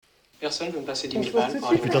Personne veut me passer 10 000 balles pour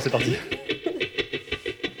aller... Putain, c'est parti.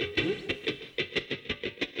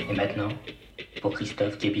 Et maintenant, pour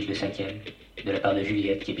Christophe qui habite le 5e, de la part de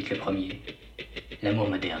Juliette qui habite le 1er, L'amour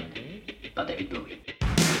moderne, par David Bowie.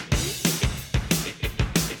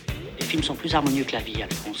 Les films sont plus harmonieux que la vie,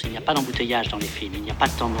 Alphonse. Il n'y a pas d'embouteillage dans les films, il n'y a pas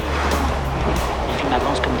de temps mort. Les films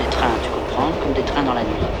avancent comme des trains, tu comprends? Comme des trains dans la nuit.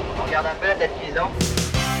 On regarde un peu la tête qu'ils ont.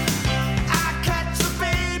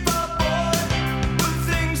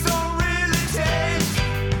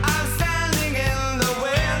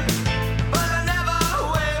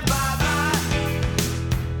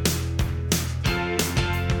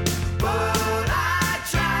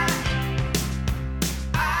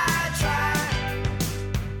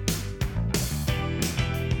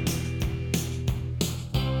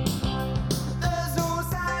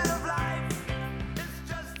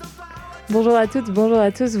 Bonjour à toutes, bonjour à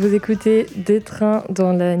tous. Vous écoutez Des trains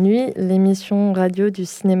dans la nuit, l'émission radio du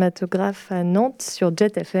cinématographe à Nantes sur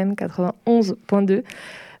Jet FM 91.2.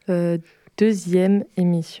 Deuxième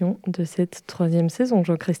émission de cette troisième saison,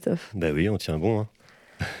 Jean-Christophe. Bah oui, on tient bon. Hein.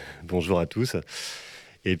 Bonjour à tous.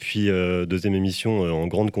 Et puis, deuxième émission en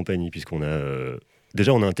grande compagnie, puisqu'on a...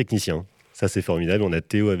 Déjà, on a un technicien. Ça, c'est formidable. On a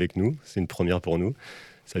Théo avec nous. C'est une première pour nous.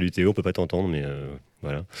 Salut Théo, on peut pas t'entendre, mais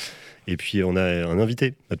voilà. Et puis, on a un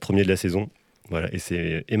invité, notre premier de la saison. Voilà. Et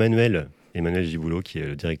c'est Emmanuel Giboulot, qui est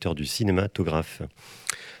le directeur du cinématographe.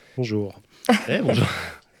 Bonjour. Bonjour.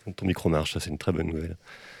 Ton micro marche, ça, c'est une très bonne nouvelle.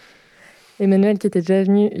 Emmanuel qui était déjà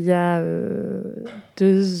venu il y a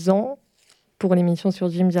 2 ans pour l'émission sur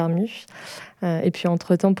Jim Jarmusch. Et puis,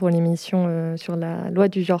 entre-temps, pour l'émission sur la loi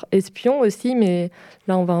du genre espion aussi. Mais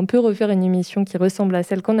là, on va un peu refaire une émission qui ressemble à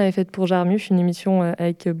celle qu'on avait faite pour Jarmusch, une émission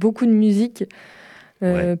avec beaucoup de musique.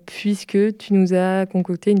 Puisque tu nous as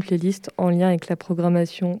concocté une playlist en lien avec la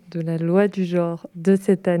programmation de la loi du genre de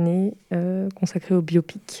cette année, consacrée au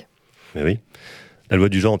biopic. Mais oui. La loi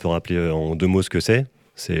du genre, on peut rappeler en 2 mots ce que c'est.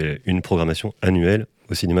 C'est une programmation annuelle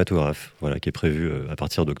au cinématographe, voilà, qui est prévue à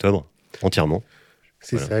partir d'octobre, entièrement.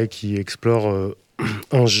 C'est ça, et qui explore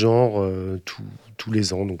un genre tous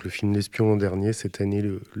les ans. Donc le film L'Espion l'an dernier, cette année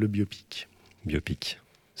le biopic. Biopic.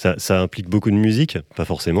 Ça implique beaucoup de musique, pas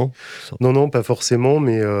forcément. Non, pas forcément,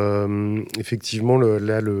 mais effectivement,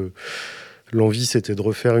 l'envie, c'était de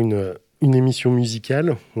refaire une émission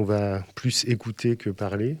musicale. On va plus écouter que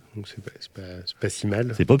parler, donc c'est pas si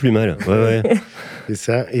mal. C'est pas plus mal, ouais. C'est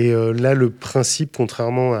ça. Et là, le principe,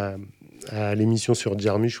 contrairement à l'émission sur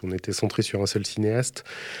Jarmusch, où on était centré sur un seul cinéaste,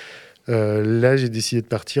 là, j'ai décidé de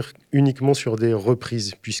partir uniquement sur des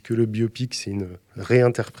reprises, puisque le biopic, c'est une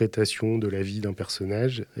réinterprétation de la vie d'un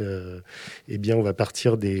personnage. Eh bien, on va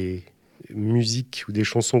partir des musiques ou des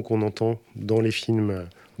chansons qu'on entend dans les films,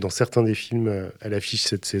 dans certains des films à l'affiche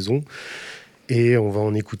cette saison, et on va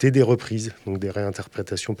en écouter des reprises, donc des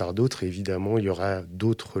réinterprétations par d'autres. Et évidemment, il y aura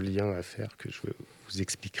d'autres liens à faire que je vous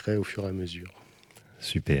expliquerai au fur et à mesure.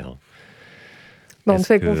 Super. On te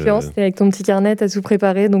fait confiance, t'es avec ton petit carnet, t'as tout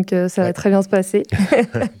préparé, donc ça va très bien se passer.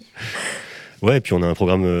 Ouais, et puis on a un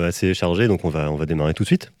programme assez chargé, donc on va démarrer tout de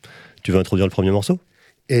suite. Tu veux introduire le premier morceau ?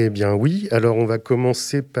 Eh bien oui, alors on va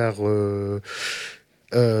commencer par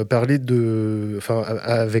parler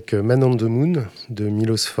avec Man on the Moon de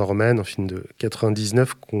Milos Forman, un film de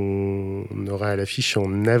 99 qu'on aura à l'affiche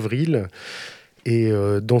en avril. Et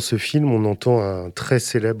dans ce film, on entend un très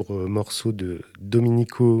célèbre morceau de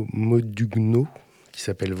Domenico Modugno qui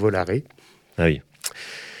s'appelle Volare. Ah oui.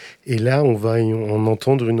 Et là, on va en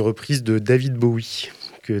entendre une reprise de David Bowie,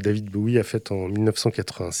 que David Bowie a faite en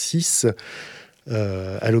 1986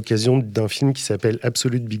 à l'occasion d'un film qui s'appelle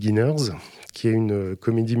Absolute Beginners, qui est une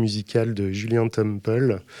comédie musicale de Julien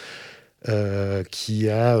Temple, qui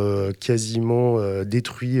a quasiment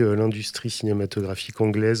détruit l'industrie cinématographique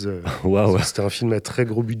anglaise. Wow. C'était un film à très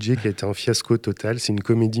gros budget qui a été un fiasco total. C'est une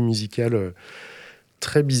comédie musicale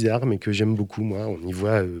très bizarre, mais que j'aime beaucoup, moi. On y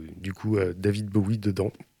voit David Bowie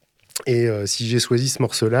dedans. Et si j'ai choisi ce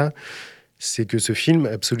morceau-là, c'est que ce film,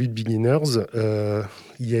 Absolute Beginners,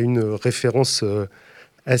 il y a une référence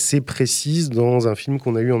assez précise dans un film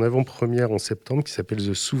qu'on a eu en avant-première en septembre qui s'appelle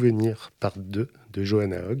The Souvenir Part 2 de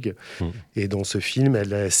Johanna Hogg. Et dans ce film,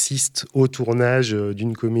 elle assiste au tournage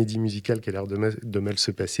d'une comédie musicale qui a l'air de mal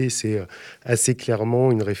se passer. Et c'est assez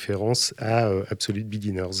clairement une référence à Absolute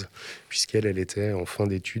Beginners, puisqu'elle était en fin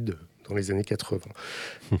d'études dans les années 80.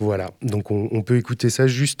 Voilà, donc on peut écouter ça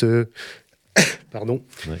juste...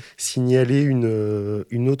 signaler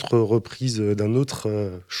une autre reprise d'un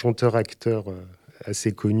autre chanteur-acteur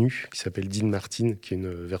assez connu qui s'appelle Dean Martin, qui est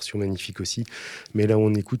une version magnifique aussi. Mais là,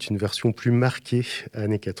 on écoute une version plus marquée,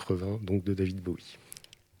 années 80, donc de David Bowie.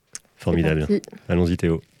 Formidable. Allons-y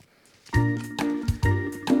Théo.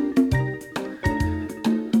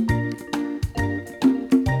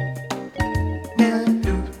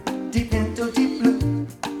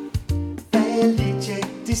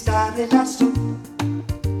 stare lassù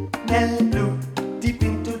nel blu,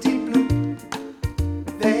 dipinto di blu,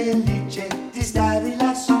 felice di stare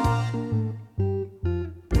lassù.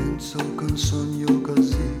 Penso che un sogno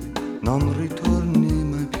così non ritorni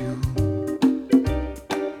mai più.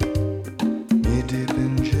 Mi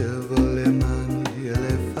dipingevo le mani e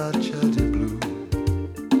le facce di blu,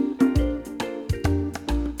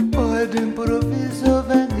 poi d'improvviso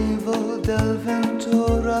venivo dal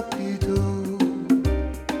vento rapido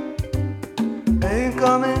e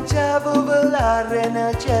incominciavo a volare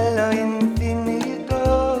nel cielo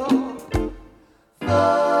infinito.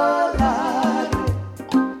 Volare,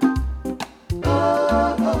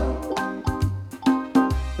 oh oh,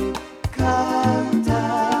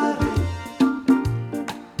 cantare,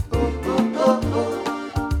 oh oh oh oh,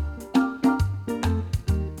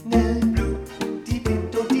 nel blu,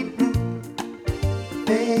 dipinto di blu,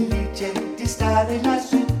 felice di stare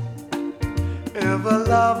lassù. E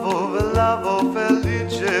volavo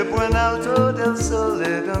felice, buon alto del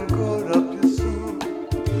sole ed ancora più su,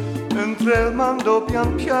 mentre il mondo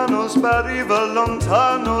pian piano spariva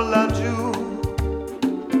lontano laggiù.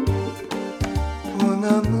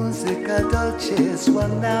 Una musica dolce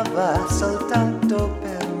suonava soltanto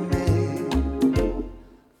per me.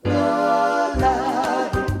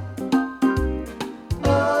 Volare,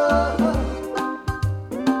 oh oh,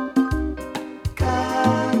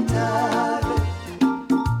 cantare,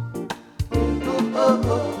 oh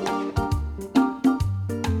oh,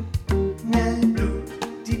 nel blu,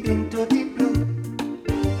 dipinto di blu,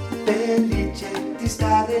 felice di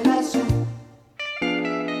stare lassù.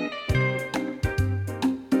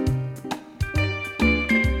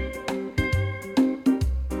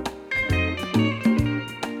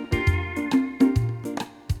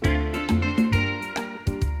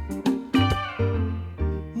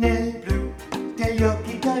 Nel blu degli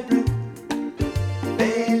occhi tuoi blu,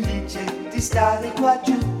 felice di stare qua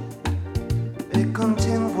giù, e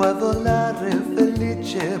continuo a volare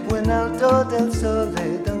felice, buon alto del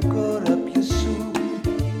sole ed ancora più su,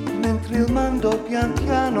 mentre il mondo pian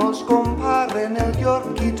piano scompare negli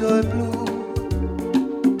occhi tuoi blu.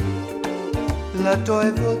 La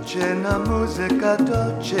tua voce è una musica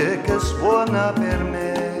dolce che suona per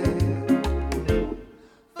me.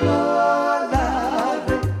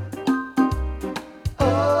 Volare,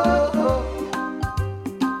 oh oh,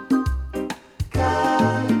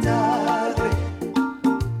 cantare,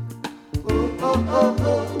 oh oh oh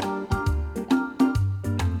oh,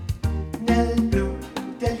 nel blu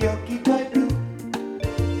degli occhi tuoi blu,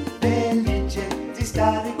 felice di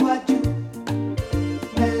stare qua giù,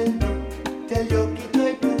 nel blu degli occhi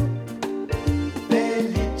tuoi blu,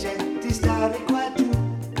 felice di stare qua giù,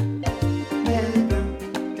 nel blu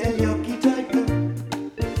degli occhi tuoi blu,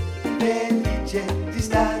 felice di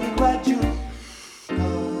stare qua giù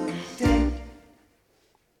con te.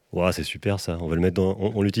 Ouah, c'est super ça. On va le mettre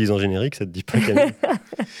on l'utilise en générique, ça te dit pas, Camille?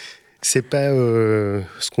 C'est pas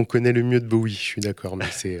ce qu'on connaît le mieux de Bowie, je suis d'accord, mais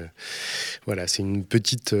c'est voilà, c'est une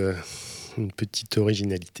petite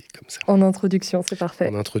originalité comme ça. En introduction, c'est parfait.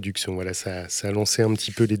 En introduction, voilà, ça a lancé un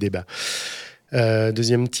petit peu les débats.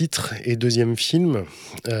 Deuxième titre et deuxième film,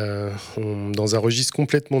 dans un registre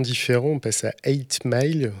complètement différent, on passe à 8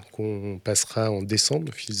 Mile, qu'on passera en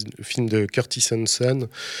décembre, le film de Curtis Hanson,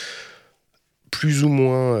 plus ou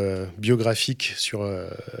moins biographique sur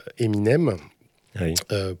Eminem. Oui.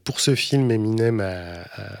 Pour ce film, Eminem a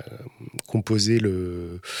composé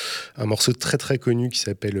un morceau très très connu qui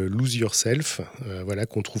s'appelle Lose Yourself, voilà,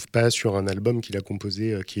 qu'on ne trouve pas sur un album qu'il a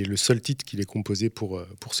composé, qui est le seul titre qu'il ait composé pour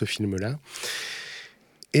ce film-là.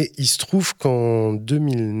 Et il se trouve qu'en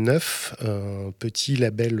 2009, un petit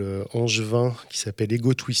label angevin qui s'appelle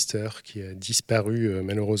Ego Twister, qui a disparu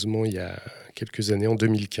malheureusement il y a quelques années, en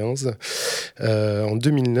 2015. En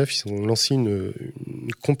 2009, ils ont lancé une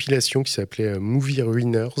compilation qui s'appelait Movie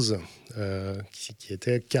Ruiners, qui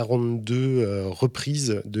était 42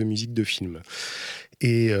 reprises de musique de film.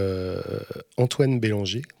 Et Antoine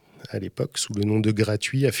Bélanger, à l'époque, sous le nom de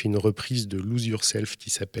Gratuit, a fait une reprise de Lose Yourself qui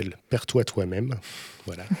s'appelle Perds-toi toi-même.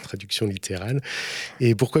 Voilà, traduction littérale.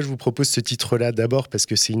 Et pourquoi je vous propose ce titre-là? D'abord parce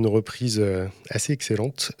que c'est une reprise assez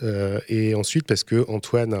excellente, et ensuite parce que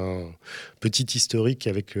Antoine a un petit historique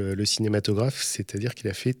avec le cinématographe, c'est-à-dire qu'il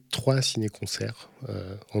a fait 3 ciné-concerts,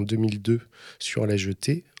 en 2002 sur La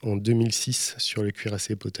Jetée, en 2006 sur Le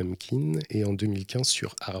Cuirassé Potemkin et en 2015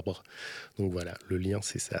 sur Arbre. Donc voilà, le lien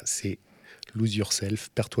c'est ça, c'est Lose Yourself,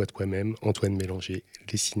 Perds-toi toi-même, Antoine Bélanger,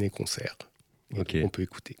 les ciné-concerts. Ok. On peut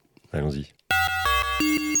écouter. Allons-y.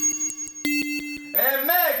 Eh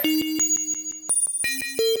mec,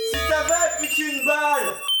 si t'avais plus qu'une balle,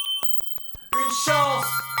 une chance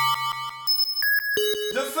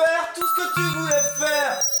de faire tout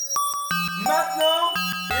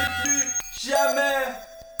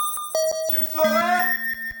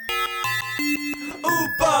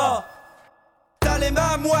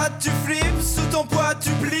moi tu flippes, sous ton poids tu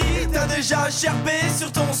plies. T'as déjà gerbé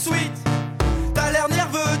sur ton suite. T'as l'air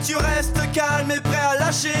nerveux, tu restes calme et prêt à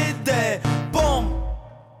lâcher des bombes.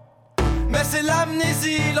 Mais c'est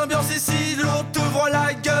l'amnésie, l'ambiance est si lourde. T'ouvres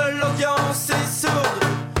la gueule, l'audience est sourde.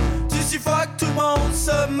 Tu suffoques, tout le monde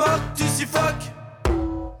se moque, tu suffoques.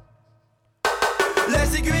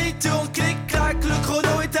 Les aiguilles tournent, clic-clac, le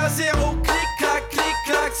chrono est à zéro. Clic-clac,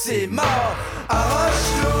 clic-clac, c'est mort.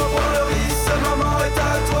 Arrache-le, prends le risque, ce moment est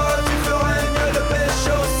à toi. Tu ferais mieux de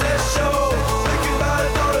pécho, c'est chaud. Avec une balle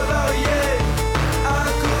dans le barillet, un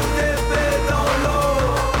coup d'épée dans l'eau.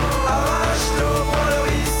 Arrache-le, prends le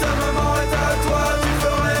risque, ce moment est à toi. Tu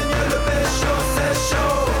ferais mieux de pécho, c'est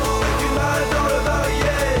chaud. Avec une balle dans le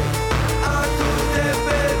barillet, un coup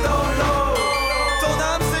d'épée dans l'eau. Ton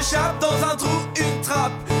âme s'échappe dans un trou, une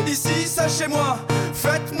trappe. Ici, ça chez moi,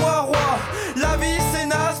 faites-moi roi. La vie c'est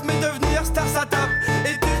naze, mais devenir star ça tape.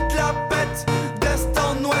 Et tu te la pètes d'est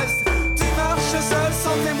en ouest. Tu marches seul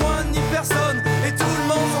sans témoin ni personne. Et tout le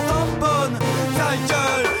monde s'en tamponne. Ta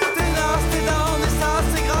gueule, t'es naze, t'es down. Et ça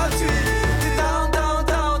c'est gratuit. T'es down, down,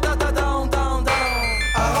 down, down, down, down, down.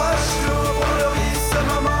 Arrache-le, prends le risque, ce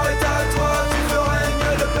moment est à toi. Tu ferais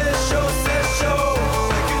mieux de pécho, c'est chaud.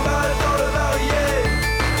 Avec une balle dans le barillet,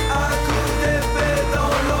 un coup d'épée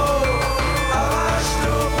dans l'eau.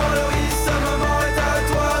 Arrache-le, prends le risque, ce moment est à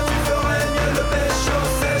toi. Tu ferais mieux de pécho,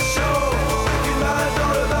 c'est chaud. Avec une balle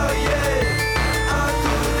dans le barillet, un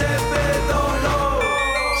coup d'épée dans l'eau.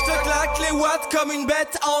 Je te claque les watts comme une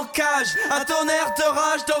bête en cage. Un tonnerre de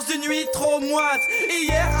rage dans une nuit trop moite.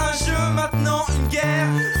 Hier un jeu, maintenant une guerre.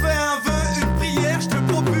 Fais un vœu, une prière, je te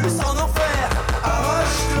propulse en enfer.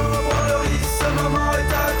 Arrache-le, prends le risque, ce moment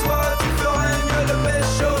est à toi. Tu ferais mieux de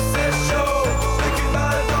pécho, c'est chaud. Avec une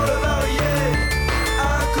balle dans le barillet,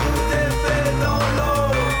 un coup d'épée dans l'eau.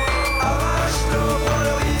 Arrache-le, prends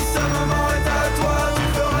le risque, ce moment est à toi. Tu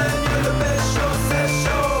ferais mieux de pécho, c'est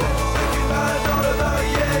chaud. Avec une balle dans le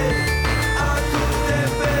barillet, un coup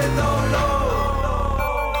d'épée dans l'eau.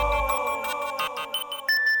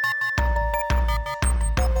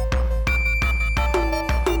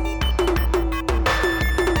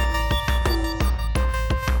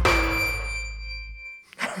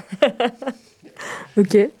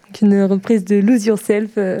 Ok, une reprise de Lose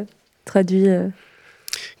Yourself, traduit.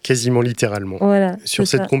 Quasiment littéralement. Voilà. Sur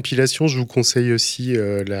c'est cette ça. compilation, je vous conseille aussi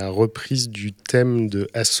la reprise du thème de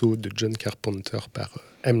Assaut de John Carpenter par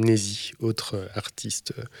Amnésie, autre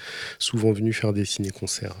artiste souvent venu faire des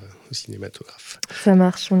ciné-concerts au cinématographe. Ça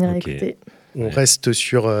marche, on ira Ok. écouter. On reste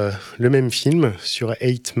sur le même film, sur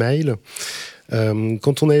 8 Mile.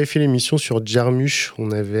 Quand on avait fait l'émission sur Jarmusch,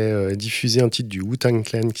 on avait diffusé un titre du Wu-Tang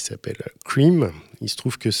Clan qui s'appelle Cream. Il se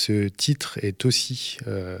trouve que ce titre est aussi...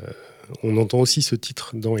 on entend aussi ce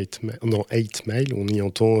titre dans 8 Mile. On y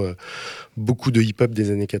entend beaucoup de hip-hop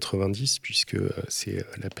des années 90, puisque c'est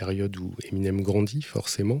la période où Eminem grandit,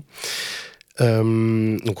 forcément.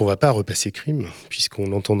 Donc on va pas repasser Cream, puisqu'on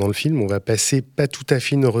l'entend dans le film. On va passer pas tout à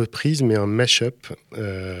fait une reprise, mais un mash-up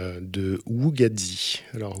de Wugadzi.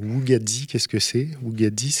 Alors Wugadzi, qu'est-ce que c'est ?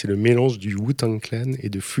 Wugadzi, c'est le mélange du Wu-Tang Clan et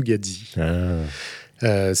de Fugazi.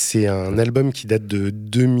 C'est un album qui date de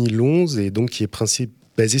 2011 et donc qui est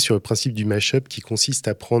basé sur le principe du mash-up, qui consiste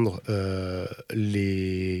à prendre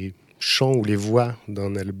les chants ou les voix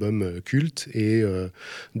d'un album culte et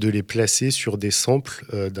de les placer sur des samples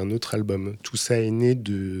d'un autre album. Tout ça est né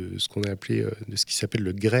de ce qu'on a appelé, de ce qui s'appelle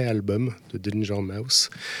le Grey Album de Danger Mouse,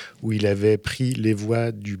 où il avait pris les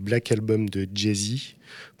voix du Black Album de Jay-Z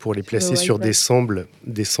pour les placer sur des samples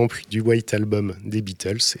du White Album des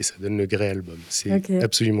Beatles, et ça donne le Grey Album. C'est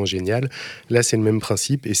absolument génial. Là, c'est le même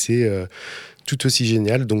principe, et c'est tout aussi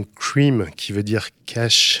génial. Donc Cream, qui veut dire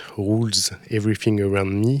Cash Rules Everything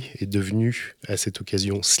Around Me, est devenu à cette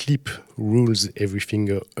occasion Sleep Rules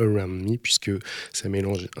Everything Around Me, puisque ça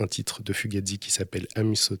mélange un titre de Fugazi qui s'appelle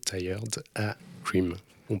I'm So Tired à Cream.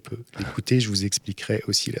 On peut l'écouter, je vous expliquerai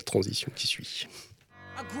aussi la transition qui suit.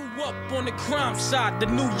 I grew up on the crime side, the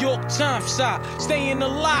New York Times side. Staying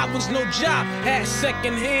alive was no job, had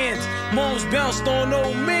second hands. Moms bounced on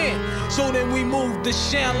old men, so then we moved to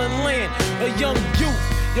Shaolin Land. A young youth,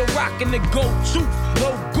 you're rocking the go-to.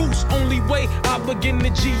 No goose, only way I begin to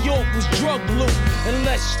G-York was drug loot. And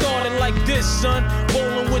let's start it like this, son.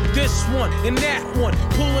 Bowling with this one and that one,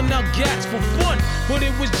 pulling out gats for fun. But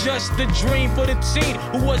it was just a dream for the teen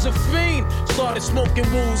who was a fiend. Started smoking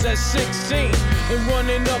wools at 16 and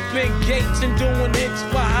running up in gates and doing hits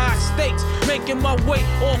for high stakes, making my way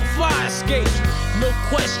off fire escapes. No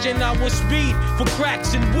question I was speed for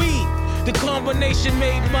cracks and weed. The combination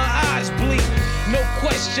made my eyes bleed. No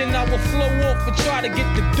question, I will flow off and try to get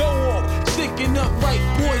the dough off. Sticking up right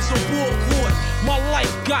boys on board court. My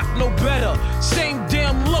life got no better. Same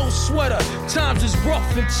damn low sweater. Times is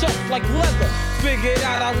rough and tough like leather. Figured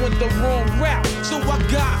out I went the wrong route. So I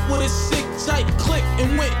got with a sick tight click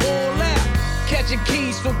and went all out. Catching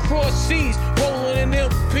keys from cross seas, rolling in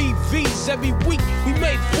MPVs. Every week we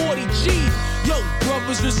made 40 G's. Yo,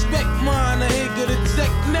 brothers, respect mine. I ain't gonna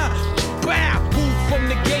take now. Bow, move from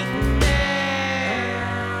the gate now.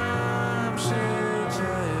 I'm so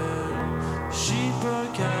tired. Sheep are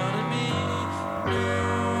counting me.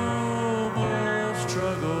 No more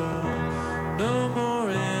struggle. No more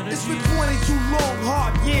energy. It's been 22 long,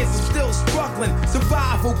 hard years. I'm still struggling.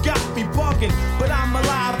 Survival got me bugging, but I'm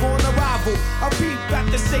alive on arrival. I peep at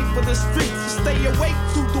the shape of the streets to stay awake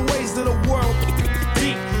to the ways of the world.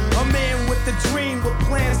 Deep. A man with a dream, with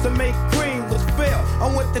plans to make cream, was fail.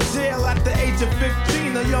 I went to jail at the age of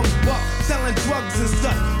 15, a young buck selling drugs and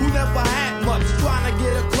such, who never had much, trying to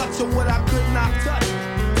get a clutch on what I could not touch.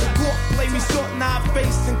 The court played me short, now I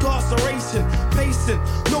face incarceration. Pacing,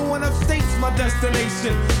 no one upstates my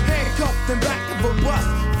destination. Handcuffed in back of a bus,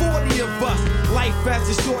 40 of us. Life as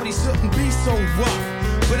a shorty shouldn't be so rough.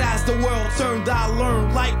 But as the world turned, I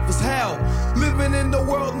learned life was hell. Living in the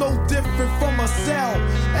world no different from a cell.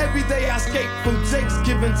 Every day I escape from Jake's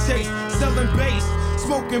giving chase, selling bass,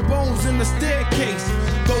 smoking bones in the staircase.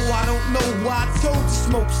 Though I don't know why I told you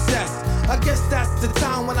smoke cess. I guess that's the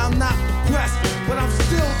time when I'm not depressed, but I'm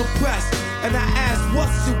still depressed. And I ask,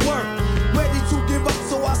 what's your work? Ready to give up,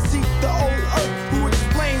 so I seek the old earth, who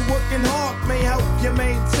explain working hard may help you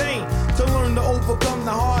maintain, to learn to overcome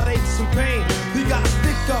the heartaches and pain. You got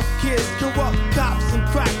stick-up kids, corrupt cops, and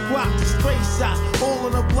crack rocks, stray shots, all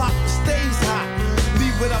on the block that stays hot.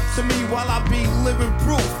 Leave it up to me while I be living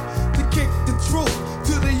proof, to kick the truth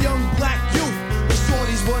to the young black youth. The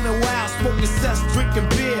shorties running wild, smoking cess, drinking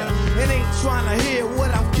beer, and ain't trying to hear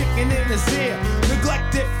what I'm kicking in his ear.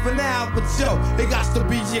 Neglect it for now, but yo, it got to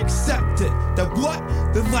be accepted. That what?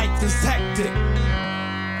 The life is hectic.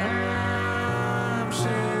 I'm so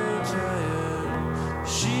tired.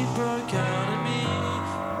 Sheep are counting me.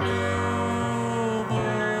 No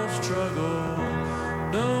more struggle.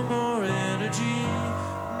 No more energy.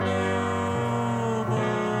 No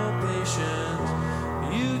more patience.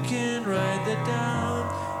 You can write that down.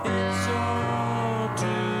 It's all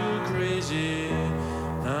too crazy.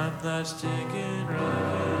 I'm not sticking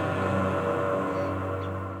around.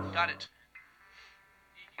 Got it.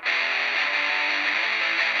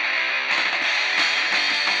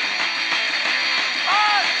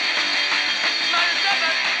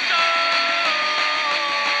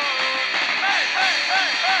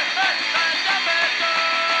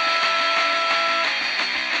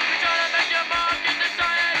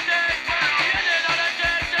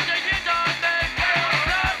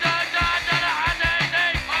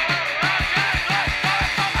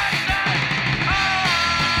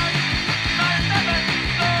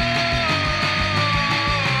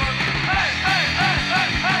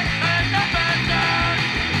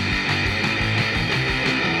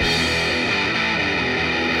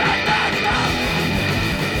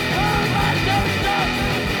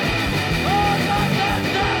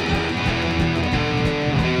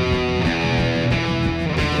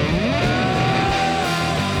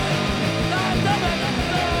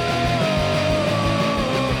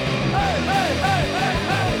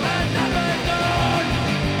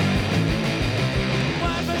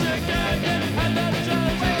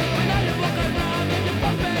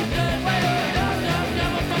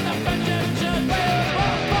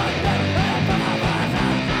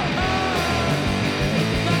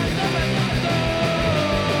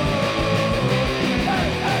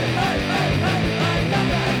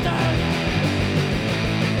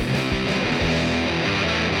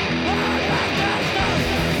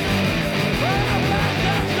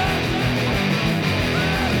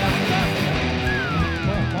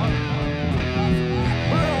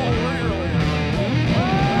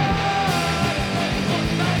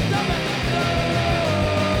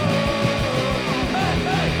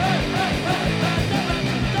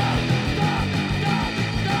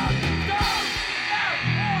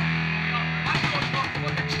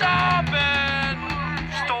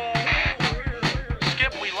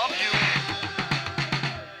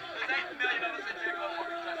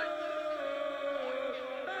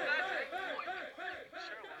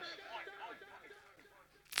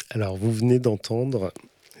 Alors, vous venez d'entendre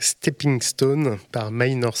Stepping Stone par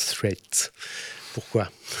Minor Threat. Pourquoi ?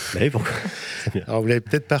 Oui, pourquoi ? Alors, vous l'avez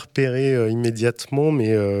peut-être pas repéré immédiatement,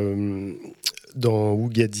 mais dans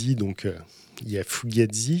Ougadi, donc Il y a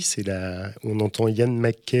Fugazi, on entend Ian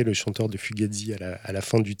MacKaye, le chanteur de Fugazi, à la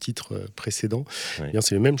fin du titre précédent. Ouais. Eh bien,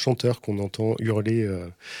 c'est le même chanteur qu'on entend hurler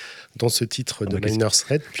dans ce titre de Minor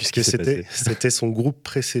Threat, puisque c'était son groupe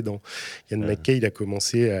précédent. Ian MacKaye, il a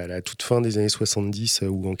commencé à la toute fin des années 70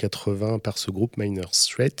 ou en 80 par ce groupe Minor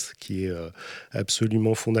Threat, qui est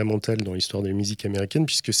absolument fondamental dans l'histoire de la musique américaine,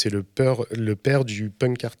 puisque c'est le père du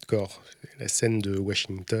punk hardcore, la scène de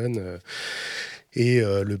Washington. Et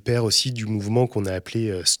le père aussi du mouvement qu'on a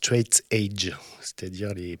appelé straight edge,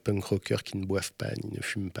 c'est-à-dire les punk rockers qui ne boivent pas ni ne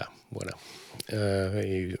fument pas. Voilà.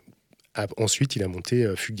 Ensuite, il a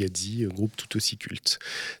monté Fugazi, groupe tout aussi culte.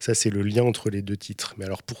 Ça, c'est le lien entre les deux titres. Mais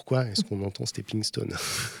alors pourquoi est-ce qu'on entend Stepping Stone ?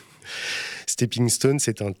 Stepping Stone,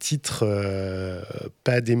 c'est un titre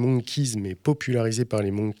pas des Monkees, mais popularisé par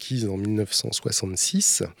les Monkees en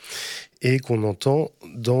 1966 et qu'on entend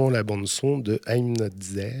dans la bande-son de I'm Not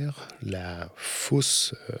There, la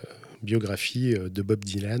fausse biographie de Bob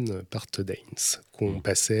Dylan par Todd Haynes, qu'on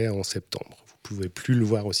passait en septembre. Vous ne pouvez plus le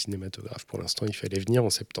voir au cinématographe pour l'instant, il fallait venir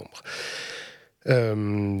en septembre.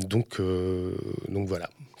 Donc voilà,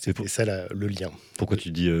 c'était ça le lien. Pourquoi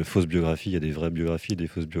tu dis fausse biographie ? Il y a des vraies biographies et des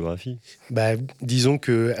fausses biographies ? Disons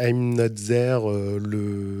que I'm Not There,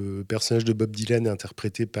 le personnage de Bob Dylan est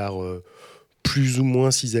interprété par plus ou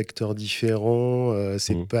moins 6 acteurs différents.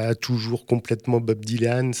 C'est pas toujours complètement Bob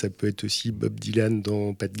Dylan, ça peut être aussi Bob Dylan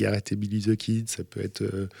dans Pat Garrett et Billy the Kid, ça peut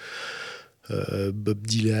être Bob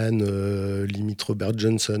Dylan, limite Robert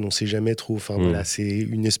Johnson, on ne sait jamais trop. Voilà, c'est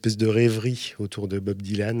une espèce de rêverie autour de Bob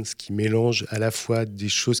Dylan, ce qui mélange à la fois des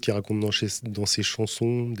choses qu'il raconte dans ses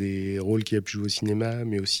chansons, des rôles qu'il a pu jouer au cinéma,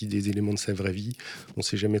 mais aussi des éléments de sa vraie vie. On ne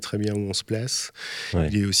sait jamais très bien où on se place. Ouais.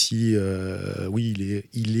 Il est aussi,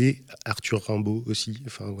 il est Arthur Rimbaud aussi.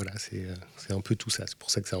 Enfin voilà, c'est un peu tout ça. C'est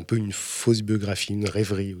pour ça que c'est un peu une fausse biographie, une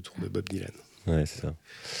rêverie autour de Bob Dylan. Ouais, c'est ça.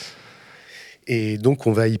 Et donc,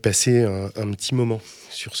 on va y passer un petit moment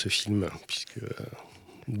sur ce film, puisque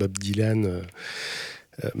Bob Dylan,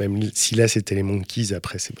 même si là c'était les Monkees,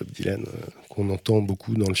 après c'est Bob Dylan qu'on entend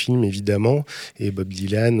beaucoup dans le film, évidemment. Et Bob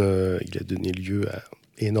Dylan, il a donné lieu à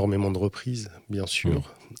énormément de reprises, bien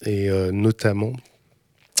sûr. Et notamment,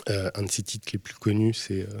 un de ses titres les plus connus,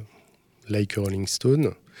 c'est Like a Rolling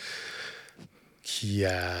Stone, qui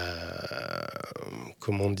a,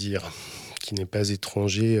 qui n'est pas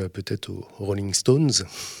étranger peut-être aux Rolling Stones.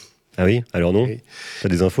 Ah oui ? Alors non ? T'as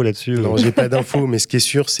des infos là-dessus ? Non, j'ai pas d'infos, mais ce qui est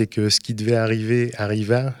sûr, c'est que ce qui devait arriver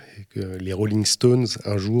arriva, et que les Rolling Stones,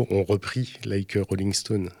 un jour, ont repris Like a Rolling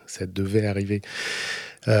Stone. Ça devait arriver.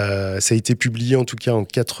 Ça a été publié en tout cas en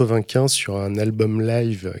 95 sur un album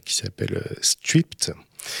live qui s'appelle Stripped.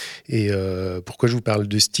 Et pourquoi je vous parle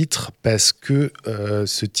de ce titre ? Parce que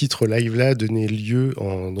ce titre live-là donnait lieu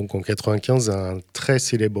en 95 à un très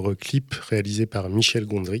célèbre clip réalisé par Michel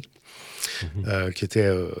Gondry, qui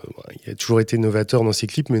était, il a toujours été novateur dans ses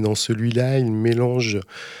clips, mais dans celui-là, il mélange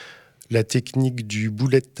la technique du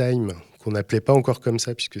bullet time, qu'on n'appelait pas encore comme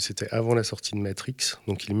ça, puisque c'était avant la sortie de Matrix.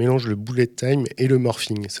 Donc il mélange le bullet time et le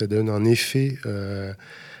morphing. Ça donne un effet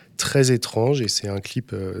très étrange, et c'est un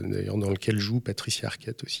clip d'ailleurs dans lequel joue Patricia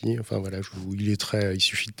Arquette aussi. Enfin voilà, il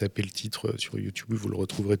suffit de taper le titre sur YouTube, vous le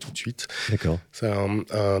retrouverez tout de suite. D'accord. C'est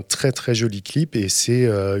un très très joli clip, et c'est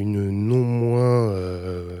une non moins,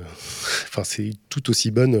 c'est tout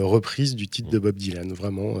aussi bonne reprise du titre de Bob Dylan.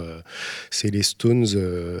 Vraiment, c'est les Stones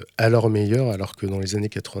à leur meilleur, alors que dans les années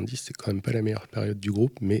 90, c'est quand même pas la meilleure période du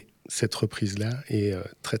groupe, mais cette reprise-là est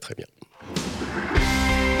très très bien.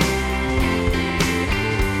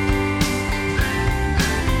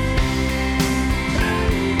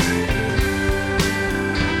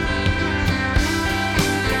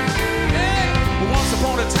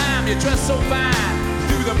 You dress so fine,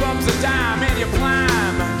 through the bumps of time, and you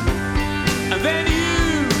climb, and then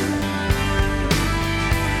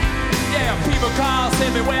people call, say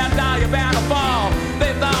me where down, you're bound to fall.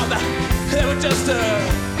 They thought that they were just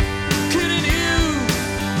kidding you.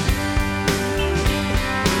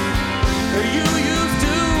 You used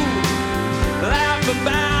to laugh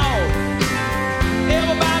about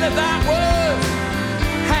everybody that was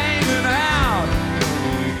hanging out,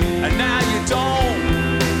 and now you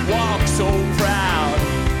don't walk so proud.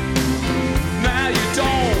 Now you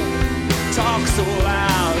don't talk so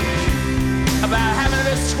loud about having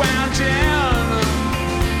this scrounging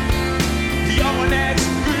your next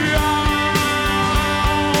beyond.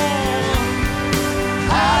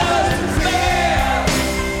 How does it feel?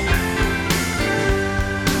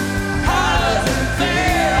 How does it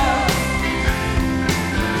feel?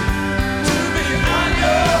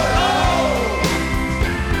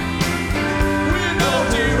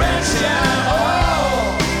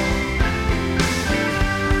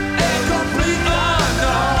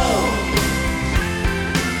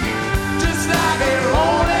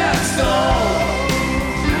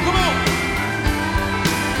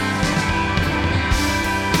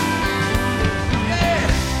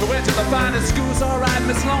 mind at school's alright,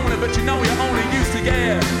 Miss Lonely, but you know you only used to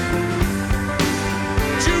get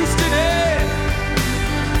juiced in it.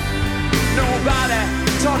 Nobody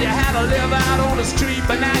taught you how to live out on the street,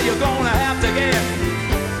 but now you're gonna have to get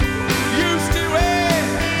used to it.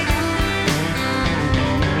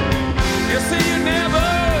 You see, you never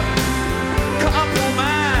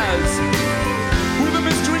compromise with a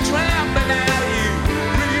mystery trap, but now you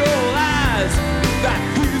realize that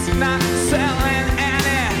he's not selling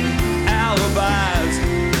any alibis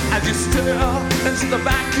as you stare into the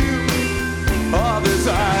vacuum of his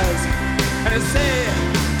eyes and you say,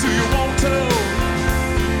 do you want to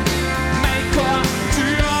make up to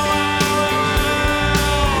your own?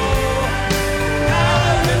 How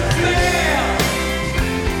does it feel?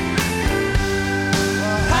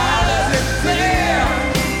 How does it feel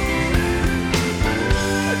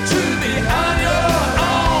to be on your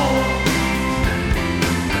own?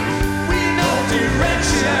 We know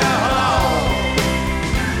direction.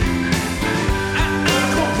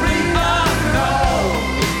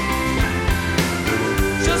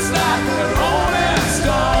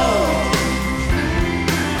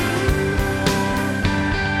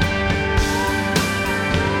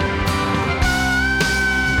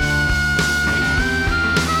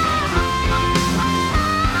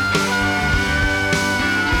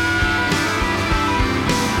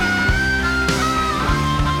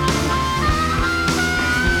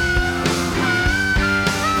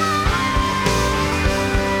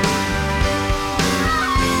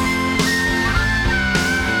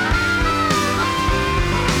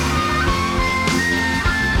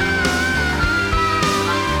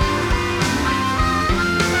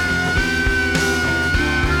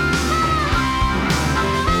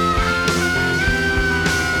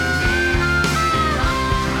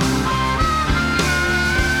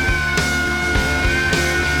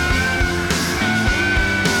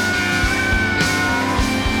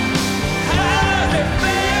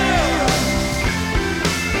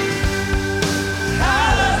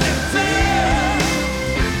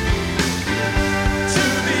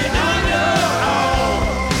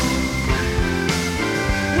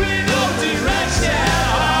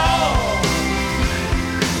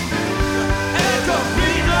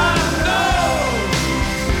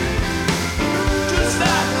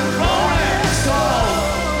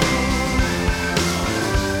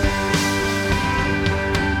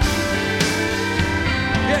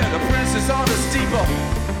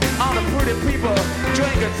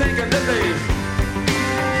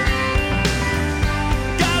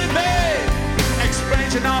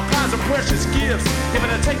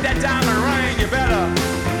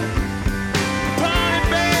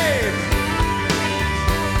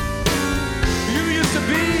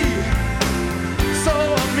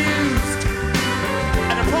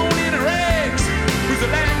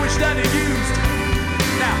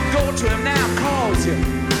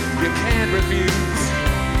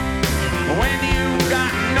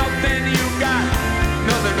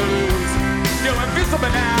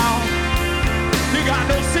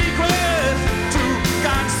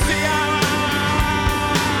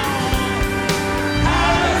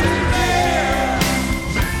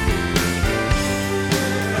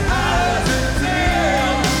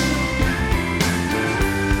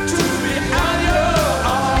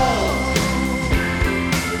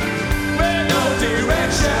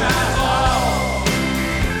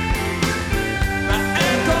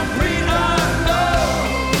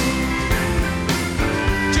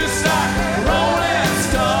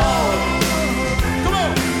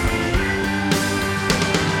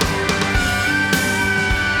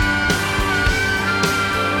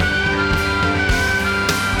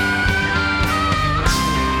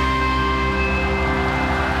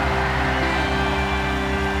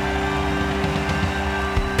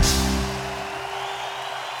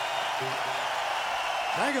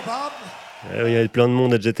 Il y avait plein de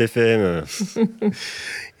monde à Jet FM.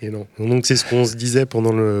 Et non. Donc c'est ce qu'on se disait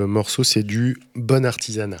pendant le morceau, c'est du bon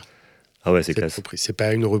artisanat. Ah ouais, c'est classe. C'est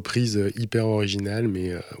pas une reprise hyper originale,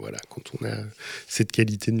 mais voilà, quand on a cette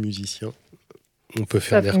qualité de musicien, on peut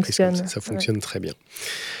faire des reprises comme ça. Ça fonctionne très bien.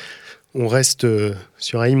 On reste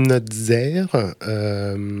sur I'm Not There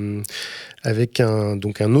avec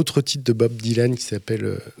un autre titre de Bob Dylan qui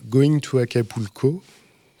s'appelle Going to Acapulco,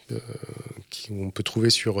 qu'on peut trouver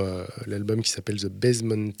sur l'album qui s'appelle The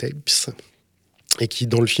Basement Tapes, et qui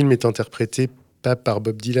dans le film est interprété pas par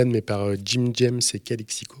Bob Dylan mais par Jim James et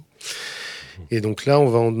Calexico. Et donc là on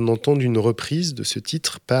va en entendre une reprise de ce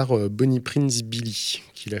titre par Bonnie Prince Billy,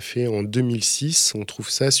 qu'il a fait en 2006. On trouve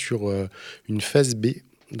ça sur une phase B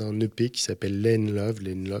d'un EP qui s'appelle Lay in Love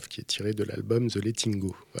qui est tiré de l'album The Letting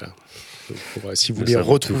Go. Voilà. Donc, si vous voulez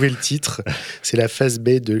retrouver le titre, c'est la phase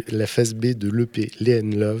B de l'EP Lay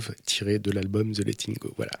in Love tiré de l'album The Letting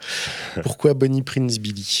Go. Voilà. Pourquoi Bonnie Prince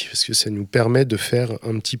Billy ? Parce que ça nous permet de faire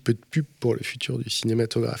un petit peu de pub pour le futur du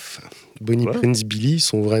cinématographe. Bonnie Prince Billy,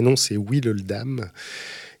 son vrai nom c'est Will Oldham.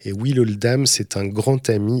 Et Will Oldham, c'est un grand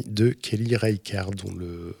ami de Kelly Reichardt. On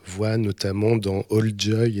le voit notamment dans All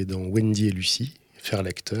Joy et dans Wendy et Lucie, faire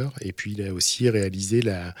l'acteur. Et puis il a aussi réalisé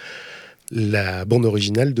la bande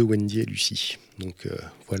originale de Wendy et Lucie. Donc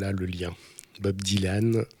voilà le lien. Bob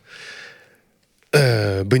Dylan,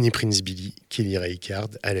 Bonnie Prince Billy, Kelly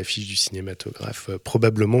Reichardt à l'affiche du cinématographe,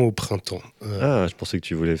 probablement au printemps. Je pensais que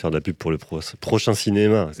tu voulais faire de la pub pour le prochain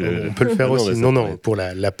cinéma. On peut le faire aussi. Non, pour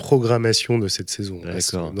la programmation de cette saison.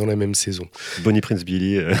 D'accord. Dans la même saison. Bonnie Prince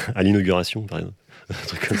Billy à l'inauguration, par exemple. Un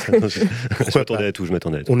truc comme ça. Je m'attendais à tout.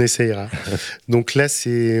 On essayera. Donc là,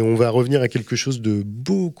 on va revenir à quelque chose de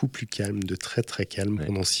beaucoup plus calme, de très très calme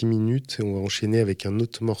pendant 6 minutes. Et on va enchaîner avec un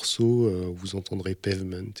autre morceau. Vous entendrez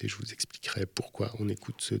Pavement et je vous expliquerai pourquoi. On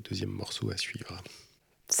écoute ce deuxième morceau à suivre.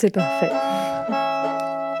 C'est parfait.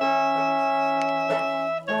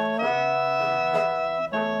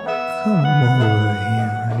 Come over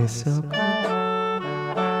here, honeysuckle.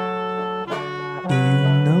 You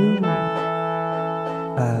know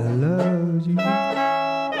I love you.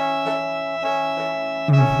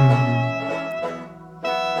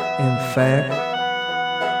 In fact,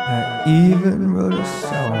 I even wrote a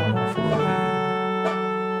song for you.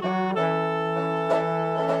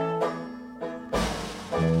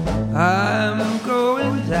 I'm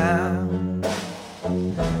going down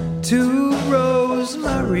to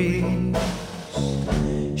Rosemary's.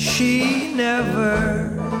 She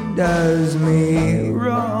never does me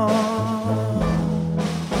wrong.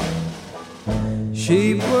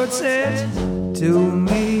 She puts it to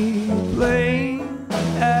me plain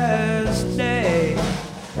as day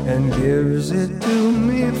and gives it to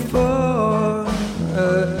me for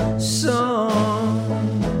a song.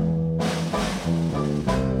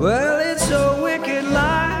 Well, it's a wicked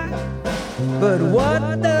lie, but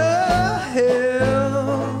what the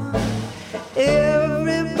hell?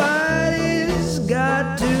 Everybody's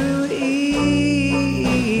got to eat,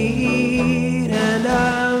 and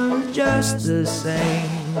I'm just the same,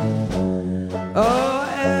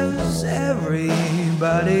 as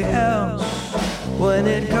everybody else when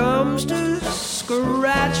it comes to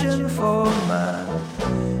scratching for my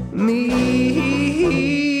meat.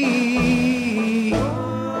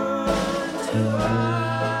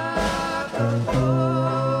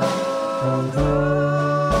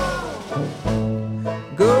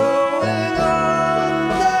 Going on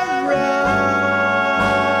the run,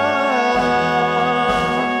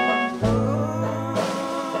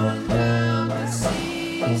 going down to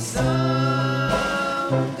see some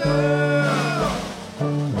girl,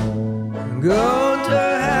 going to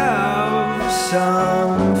have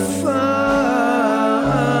some fun,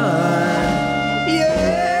 yeah.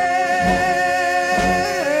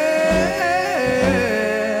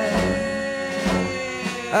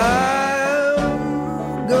 I'm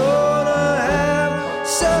gonna have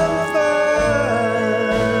some fun.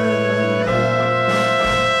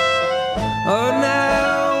 Oh,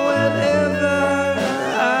 now whenever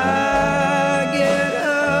I get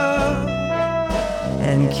up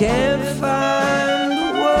and can't find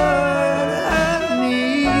what I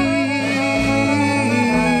need,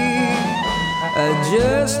 I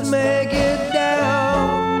just make it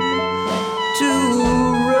down to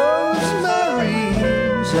Rosemary's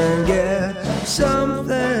and get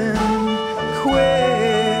something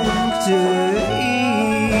quick to eat.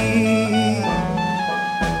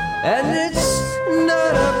 And it's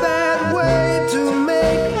not a bad way to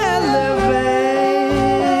make a living,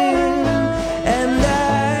 and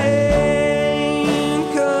I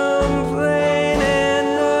ain't complaining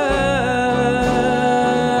none,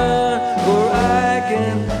 for I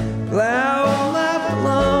can plow my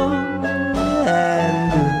plum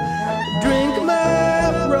and drink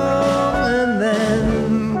my rum and then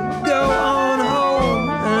go on home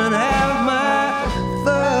and have my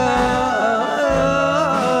fun.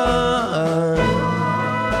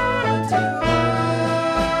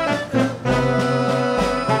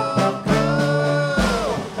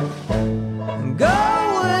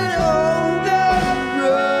 Going on the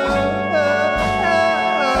road.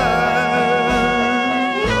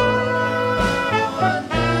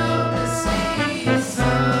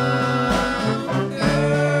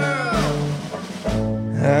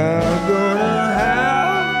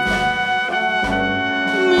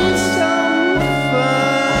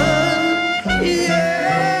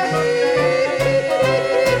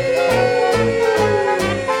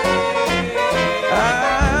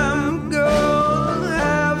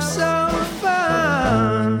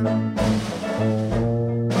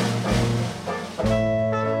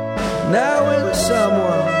 Now when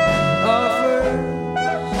someone offers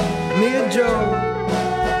me a joke,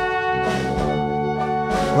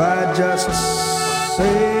 I just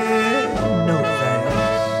say no thanks.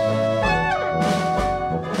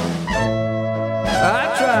 I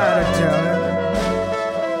try to tell it,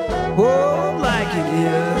 oh, like it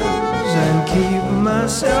is, and keep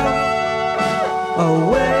myself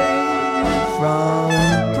away from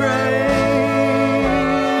brains.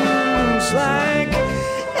 Like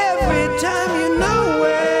every time you know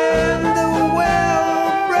when the well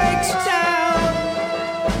breaks down,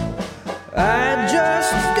 I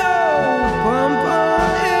just go pump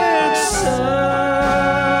on its some.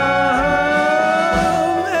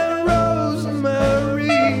 And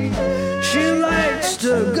Rosemary, she likes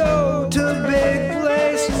to go to big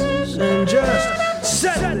places and just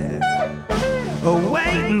sit there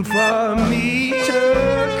waiting for me to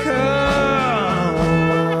come.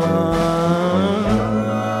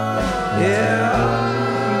 Yeah,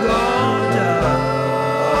 I'm gonna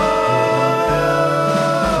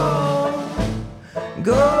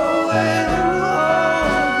going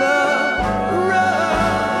on the run,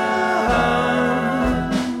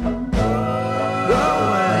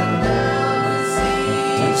 going to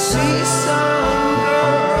see some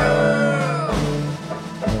girl.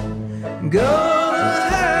 Gonna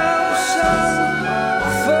have some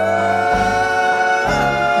fun,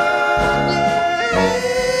 yeah.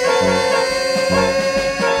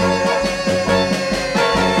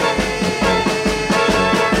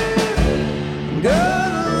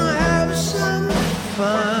 Gonna have some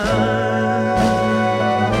fun.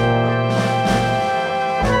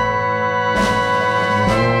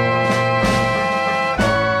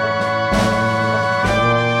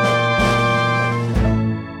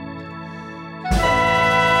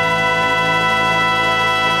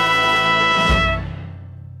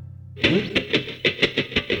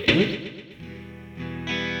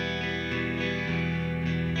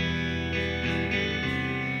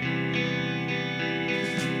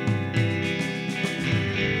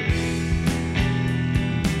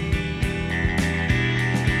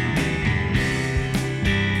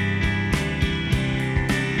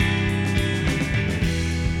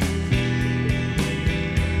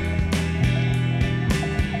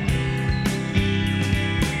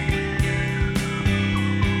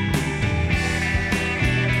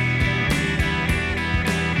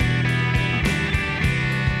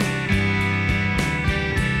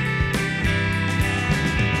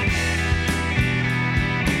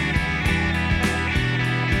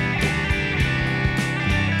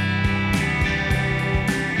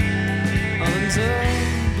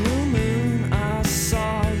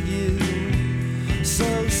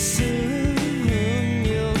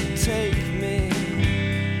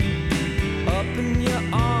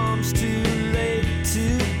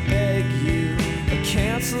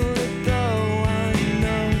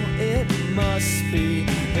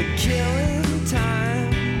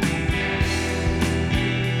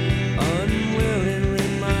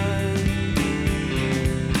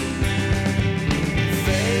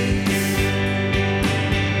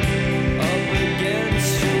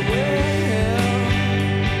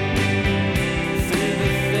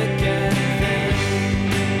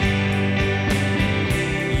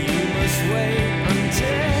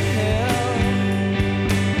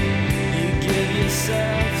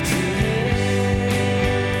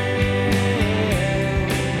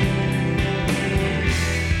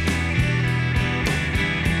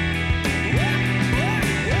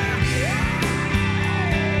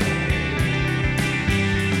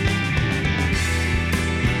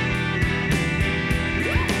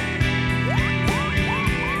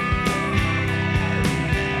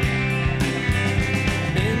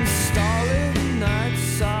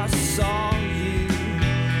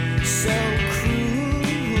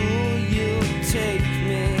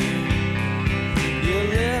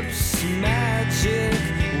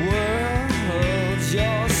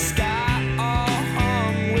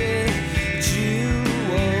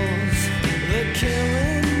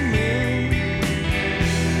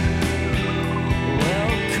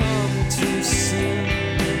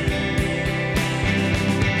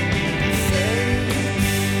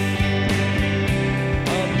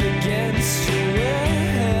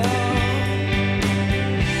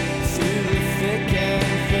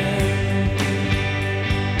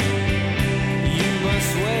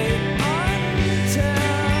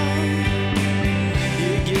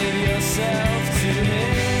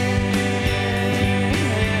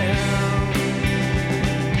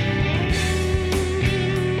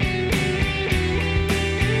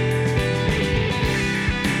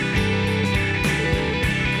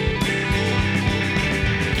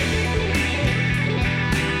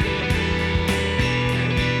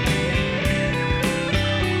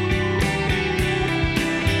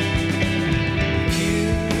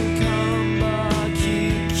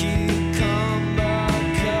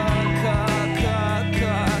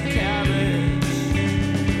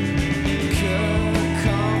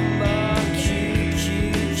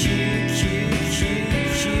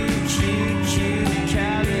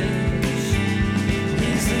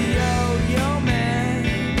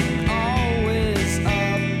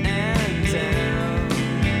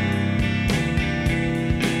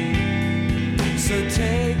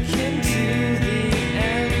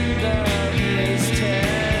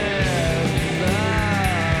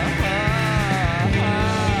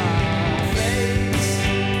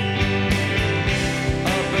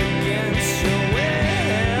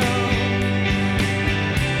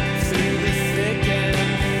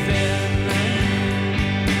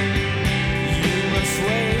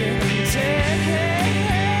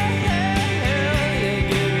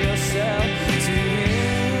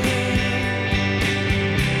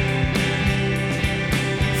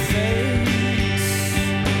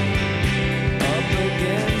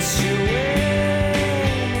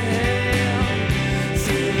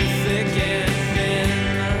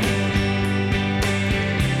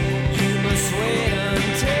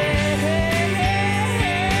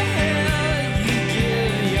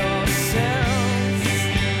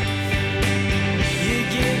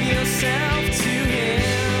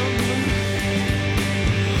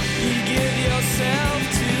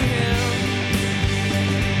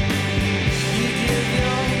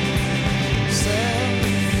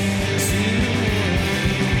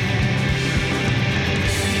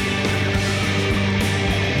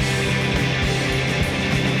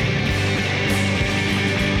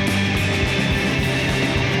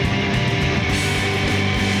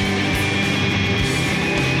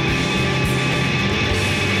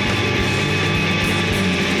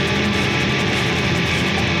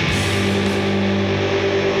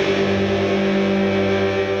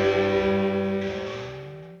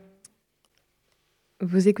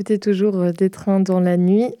 Vous écoutez toujours Des trains dans la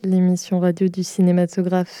nuit, l'émission radio du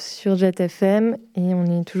cinématographe sur Jet FM, et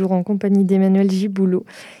on est toujours en compagnie d'Emmanuel Giboulot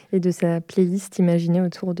et de sa playlist imaginée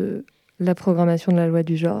autour de la programmation de la loi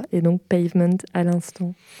du genre, et donc Pavement à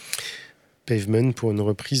l'instant. Pavement pour une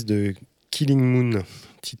reprise de Killing Moon,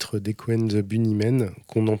 titre d'Echo and the Bunnymen,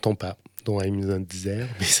 qu'on n'entend pas dans I'm Not There,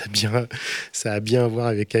 mais ça a bien à voir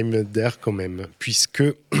avec I'm Not There quand même, puisque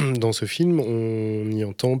dans ce film, on y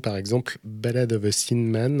entend par exemple Ballad of a Thin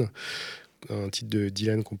Man, un titre de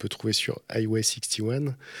Dylan qu'on peut trouver sur Highway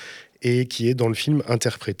 61, et qui est dans le film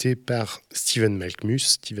interprété par Stephen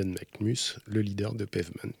Malkmus, le leader de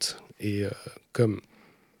Pavement. Et comme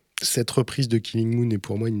cette reprise de Killing Moon est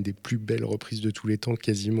pour moi une des plus belles reprises de tous les temps,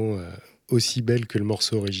 quasiment aussi belle que le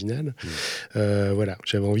morceau original. Voilà,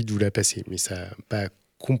 j'avais envie de vous la passer, mais ça n'a pas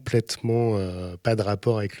complètement pas de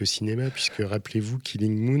rapport avec le cinéma, puisque rappelez-vous,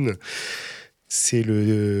 Killing Moon, c'est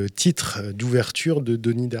le titre d'ouverture de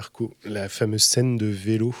Donnie Darko, la fameuse scène de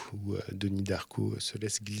vélo où Donnie Darko se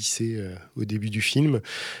laisse glisser au début du film.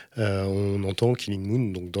 On entend Killing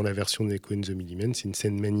Moon, donc dans la version d'Echo and the Bunnymen, c'est une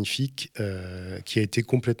scène magnifique qui a été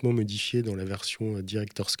complètement modifiée dans la version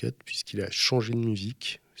Director's Cut, puisqu'il a changé de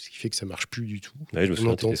musique. Ce qui fait que ça marche plus du tout. Ouais, je me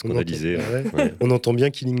souviens, c'était scandalisé. On entend bien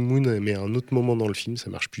Killing Moon, mais à un autre moment dans le film, ça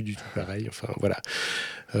marche plus du tout pareil. Enfin, voilà.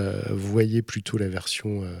 Vous voyez plutôt la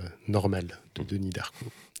version normale de Donnie Darko.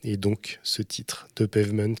 Et donc, ce titre de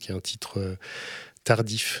Pavement, qui est un titre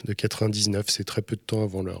tardif de 99, c'est très peu de temps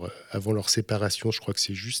avant leur séparation. Je crois que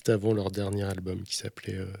c'est juste avant leur dernier album qui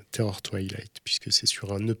s'appelait Terror Twilight, puisque c'est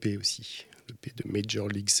sur un EP aussi. EP de Major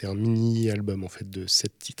League, c'est un mini-album en fait de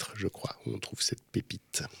 7 titres, je crois, où on trouve cette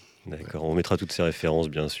pépite. D'accord, on mettra toutes ces références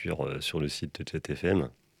bien sûr sur le site de Jet FM.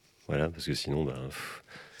 Voilà, parce que sinon,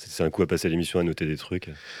 c'est un coup à passer à l'émission à noter des trucs.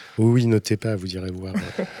 Oui, notez pas, vous irez voir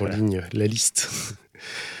en ligne la liste.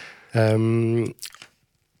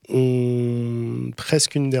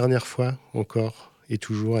 Presque une dernière fois encore, et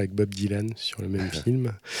toujours avec Bob Dylan sur le même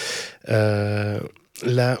film.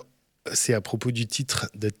 Là, c'est à propos du titre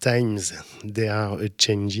The Times They Are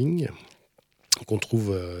A-Changing, qu'on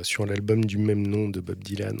trouve sur l'album du même nom de Bob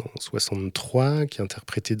Dylan en 63, qui est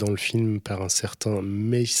interprété dans le film par un certain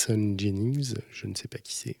Mason Jennings. Je ne sais pas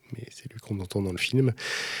qui c'est, mais c'est lui qu'on entend dans le film.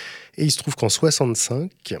 Et il se trouve qu'en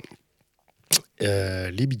 65,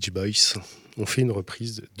 les Beach Boys ont fait une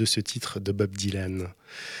reprise de ce titre de Bob Dylan.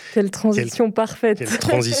 Quelle transition parfaite. Quelle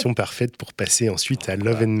transition parfaite pour passer ensuite à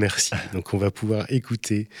Love and Mercy. Donc on va pouvoir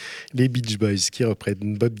écouter les Beach Boys qui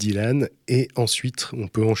reprennent Bob Dylan, et ensuite on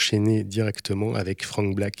peut enchaîner directement avec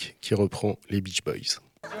Frank Black qui reprend les Beach Boys.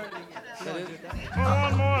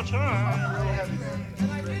 One more time.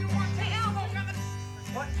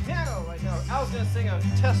 What piano right now? I was gonna sing a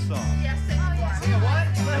test song. Yes, sing what? Sing a what?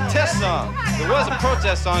 A test song. There was a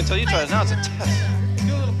protest song until you tried it. Now it's a test.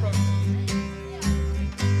 Do a little protest.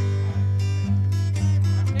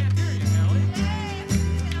 I can't hear you, Melly.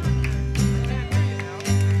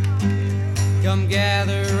 Come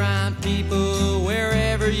gather around people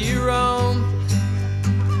wherever you roam,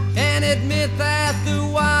 and admit that the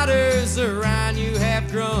waters around you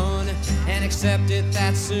have grown, and accept it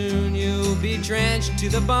that soon you'll be drenched to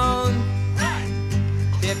the bone.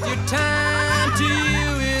 If your time to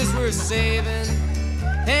you is worth saving,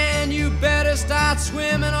 and you better start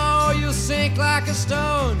swimming or you'll sink like a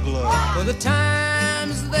stone. For the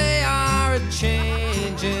times they are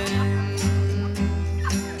a-changing.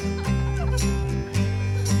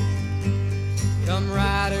 Come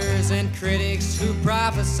writers and critics who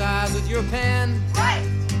prophesize with your pen,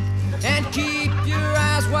 and keep your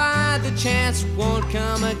eyes wide, the chance won't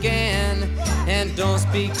come again. And don't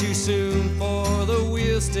speak too soon, for the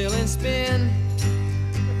wheel's still in spin,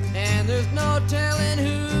 and there's no telling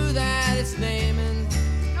who that it's naming.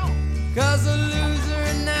 Cause the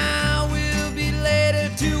loser now will be later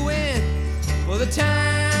to win, for the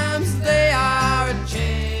times they are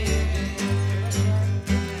a-changing.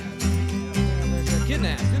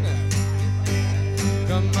 Kidnapped.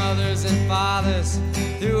 Come mothers and fathers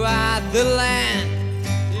throughout the land,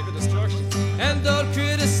 even destruction. And don't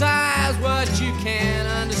criticize what you can't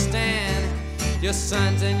understand. Your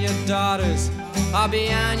sons and your daughters are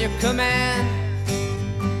beyond your command.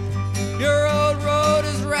 Your old road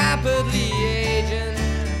is rapidly aging.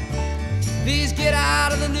 Please get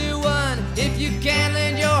out of the new one if you can't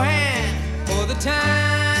lend your hand, for the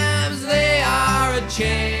times they are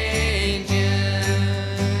a-changing.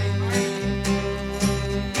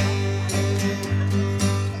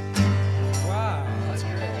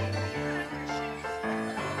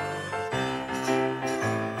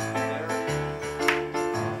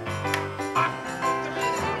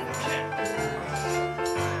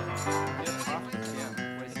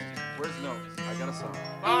 got a song.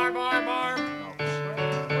 Bar, bar, bar.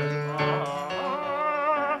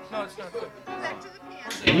 No, it's not good. Back to the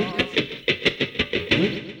piano.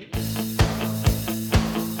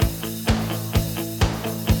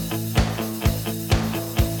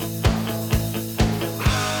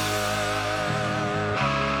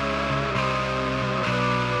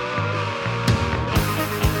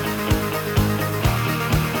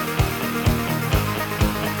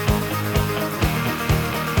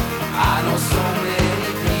 I know so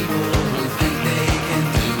many people who think they can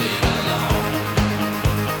do it alone.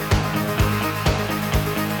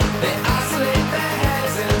 They isolate their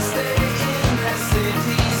heads and stay in their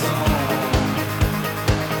city zone.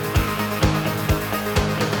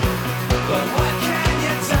 But what can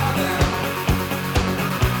you tell them?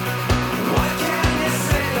 What can you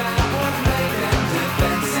say that would make them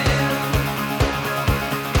defensive?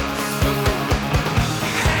 So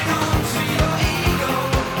hang on to your ego.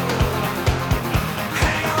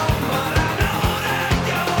 Hang on, but I know that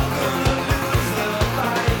you're gonna lose the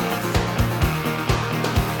fight.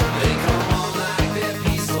 They come on like they're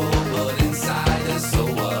peaceful, but inside they're so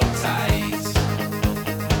uptight.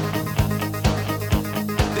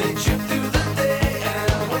 They trip through the day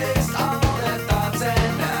and waste all their thoughts at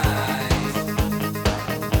night.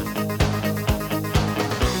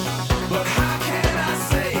 But how can I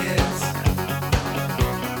say it?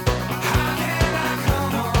 How can I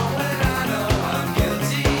come on when I know I'm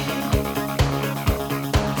guilty?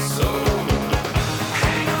 So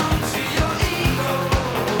hang on to your ego.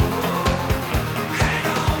 Hang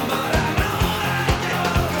on, but I know that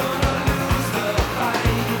you're gonna lose the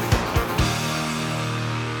fight.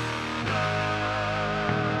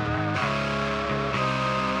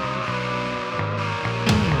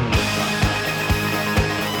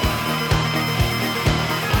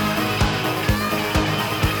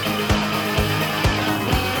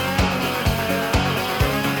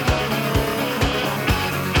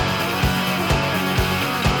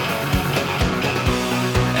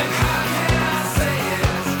 And how can I say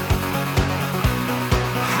it?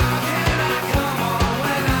 How can I come on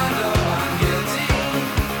when I know I'm guilty?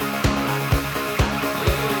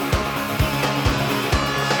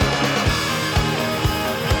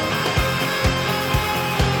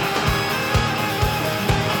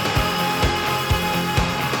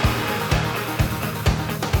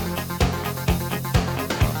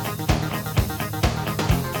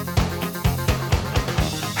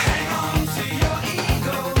 Hang on to your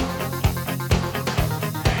ego.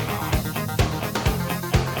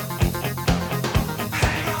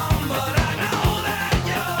 Hang on, but I know that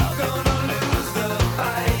you're gonna lose the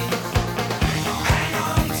fight. Hang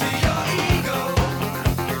on to your ego.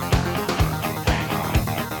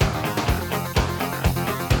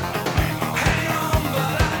 Hang on,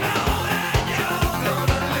 but I know that you're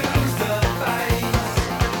gonna lose the fight.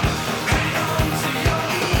 Hang on to your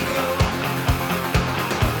ego.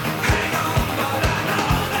 Hang on, but I know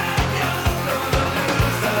that you're gonna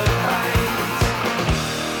lose the fight.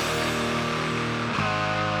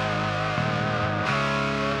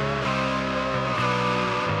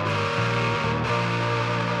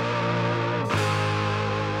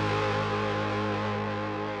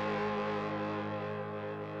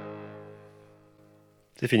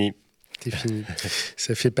 C'est fini. C'est fini.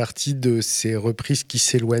 Ça fait partie de ces reprises qui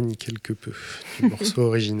s'éloignent quelque peu du morceau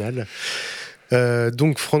original.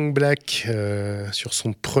 Donc Frank Black, sur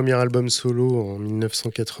son premier album solo en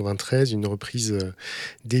 1993, une reprise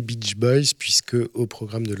des Beach Boys, puisque au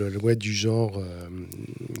programme de la loi du genre,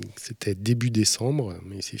 c'était début décembre,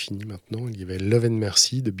 mais c'est fini maintenant. Il y avait Love and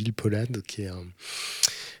Mercy de Bill Pollard, qui est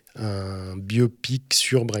un biopic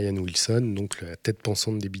sur Brian Wilson, donc la tête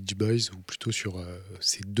pensante des Beach Boys, ou plutôt sur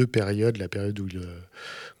ces deux périodes, la période où il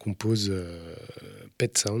compose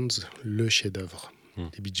Pet Sounds, le chef-d'œuvre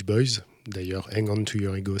des Beach Boys. D'ailleurs, Hang On To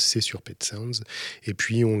Your Ego, c'est sur Pet Sounds. Et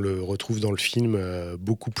puis, on le retrouve dans le film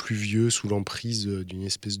beaucoup plus vieux, sous l'emprise d'une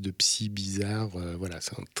espèce de psy bizarre. Voilà,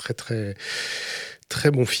 c'est un très, très,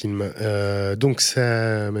 très bon film. Donc,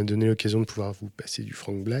 ça m'a donné l'occasion de pouvoir vous passer du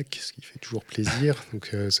Frank Black, ce qui fait toujours plaisir.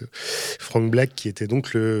 Donc, Frank Black, qui était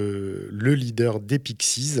donc le leader des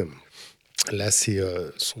Pixies. Là, c'est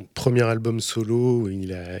son premier album solo.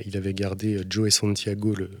 Il avait gardé Joey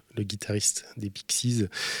Santiago, le guitariste des Pixies,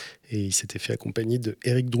 et il s'était fait accompagner de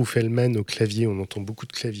Eric Druffelman au clavier. On entend beaucoup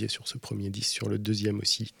de clavier sur ce premier disque, sur le deuxième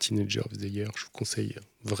aussi, Teenager of the Year. Je vous conseille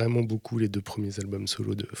vraiment beaucoup les deux premiers albums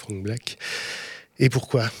solo de Frank Black. Et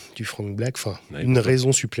pourquoi du Frank Black ? Enfin, une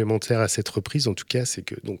raison supplémentaire à cette reprise, en tout cas, c'est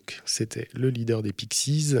que donc c'était le leader des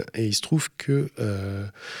Pixies, et il se trouve que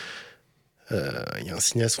Il y a un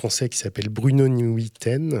cinéaste français qui s'appelle Bruno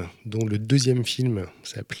Nuiten, dont le deuxième film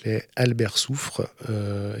s'appelait Albert Souffre,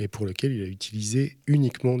 et pour lequel il a utilisé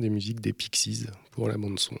uniquement des musiques des Pixies pour la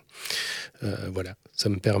bande-son. Voilà, ça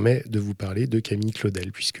me permet de vous parler de Camille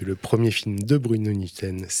Claudel, puisque le premier film de Bruno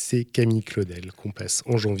Nuiten, c'est Camille Claudel, qu'on passe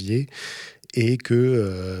en janvier, et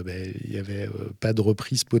que il n'y avait pas de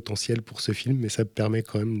reprise potentielle pour ce film, mais ça me permet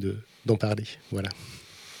quand même d'en parler. Voilà.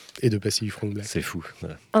 Et de passer du Frank Black. C'est fou.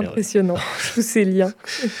 Voilà. Impressionnant, tous ces liens.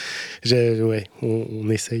 Ouais, on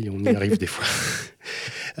essaye, on y arrive des fois.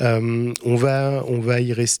 On va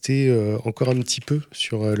y rester encore un petit peu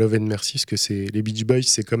sur Love and Mercy, parce que les Beach Boys,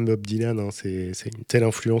 c'est comme Bob Dylan, hein, c'est une telle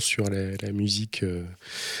influence sur la musique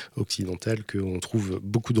occidentale qu'on trouve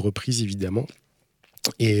beaucoup de reprises, évidemment.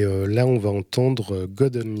 Et là, on va entendre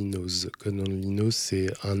God Only Knows. God Only Knows, c'est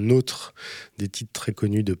un autre des titres très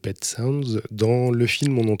connus de Pet Sounds. Dans le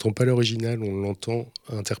film, on n'entend pas l'original, on l'entend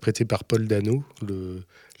interprété par Paul Dano,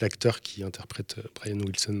 l'acteur qui interprète Brian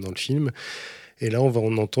Wilson dans le film. Et là, on va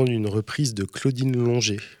en entendre une reprise de Claudine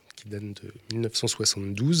Longet, qui date de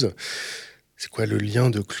 1972. C'est quoi le lien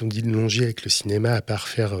de Claudine Longet avec le cinéma, à part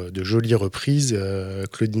faire de jolies reprises?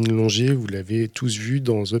 Claudine Longet, vous l'avez tous vu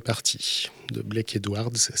dans The Party de Blake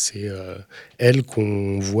Edwards. C'est elle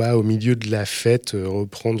qu'on voit au milieu de la fête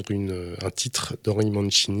reprendre un titre d'Henri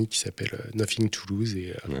Mancini qui s'appelle Nothing to Lose.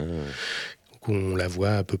 Et on la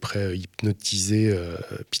voit à peu près hypnotiser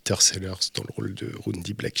Peter Sellers dans le rôle de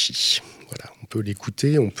Rundy Blackshee. Voilà, on peut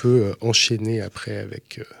l'écouter, on peut enchaîner après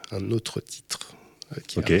avec un autre titre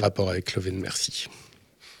qui a un rapport avec Love and Mercy.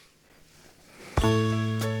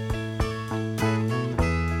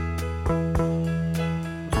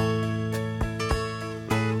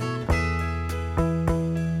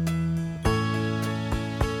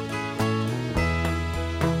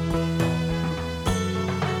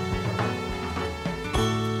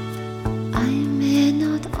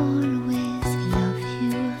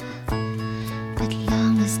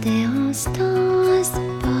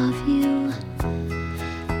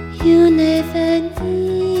 You never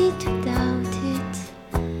need to doubt it.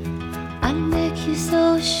 I'll make you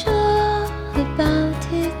so sure about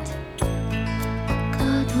it.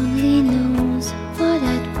 God only knows what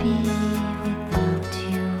I'd be without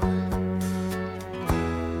you.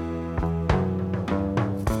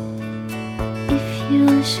 If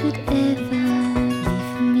you should ever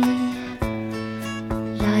leave me,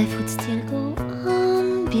 life would still go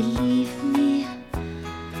on, believe me.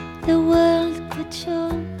 The world could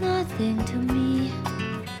show nothing to me.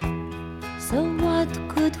 So what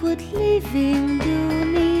good would living do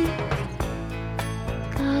me?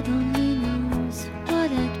 God only knows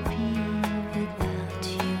what I'd be without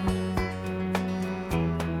you.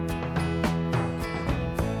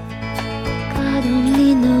 God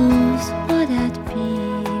only knows what I'd be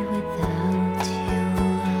without you.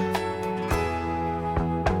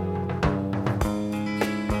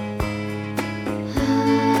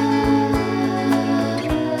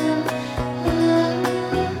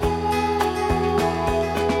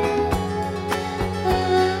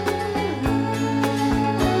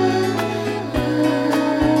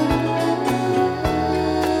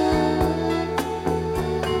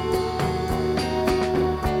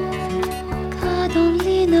 God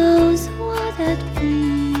only knows what I'd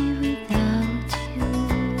be without you.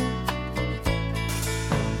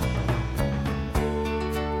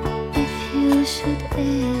 If you should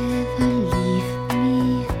ever leave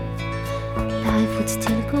me, life would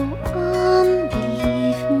still go on,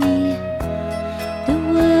 believe me. The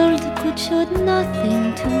world could show nothing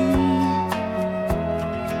to me.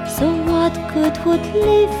 So what good would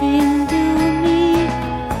living do me?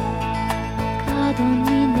 God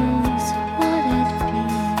only knows what I'd be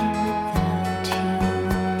without you.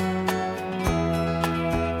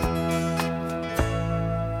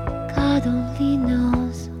 God only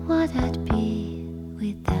knows what I'd be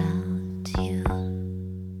without you.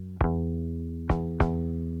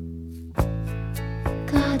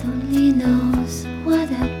 God only knows what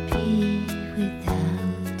I'd be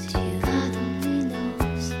without you. God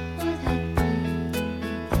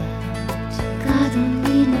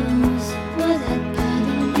only knows what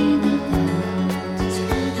I'd be without you. God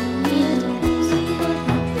only knows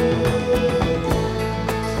what I'd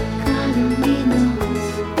be. God only knows what I'd be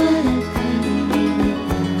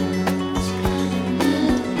without you.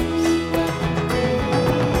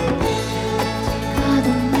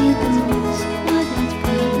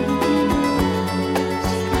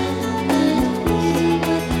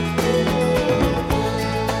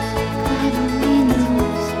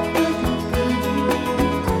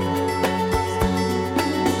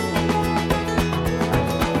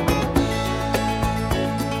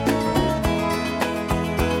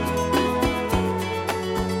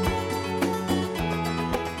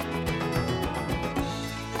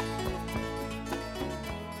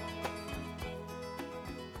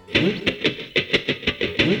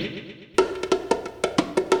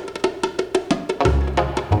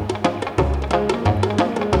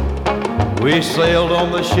 We sailed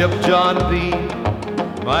on the ship John B.,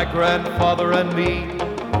 my grandfather and me.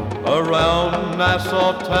 Around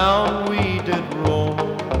Nassau town we did roam,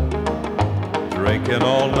 drinking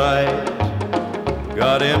all night,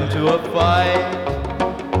 got into a fight.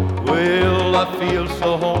 Well, I feel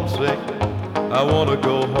so homesick, I want to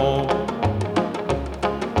go home.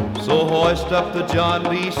 So hoist up the John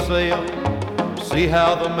B. sail, see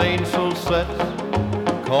how the mainsail sets.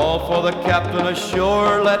 Call for the captain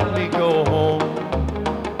ashore, let me go home.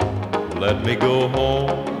 Let me go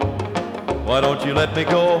home. Why don't you let me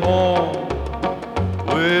go home?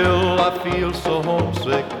 Well, I feel so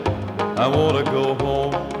homesick, I want to go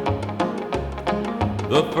home.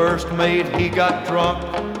 The first mate, he got drunk,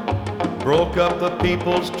 broke up the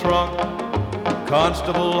people's trunk.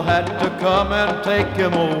 Constable had to come and take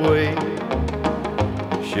him away.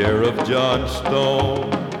 Sheriff John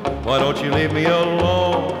Stone, why don't you leave me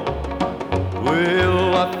alone?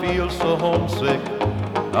 Well, I feel so homesick,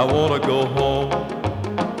 I want to go home.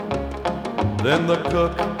 Then the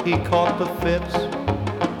cook, he caught the fits,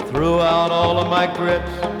 threw out all of my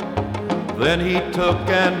grits. Then he took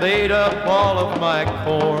and ate up all of my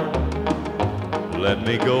corn. Let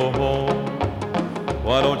me go home,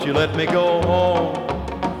 why don't you let me go home?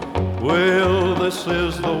 Well, this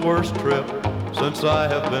is the worst trip since I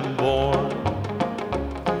have been born.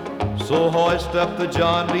 So hoist up the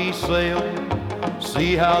John B. sail,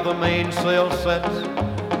 see how the mainsail sets.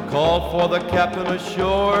 Call for the captain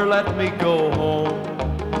ashore, let me go home.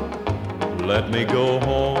 Let me go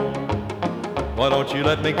home. Why don't you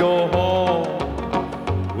let me go home?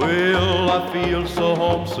 Well, I feel so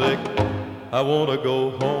homesick, I want to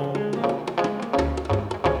go home.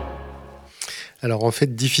 Alors en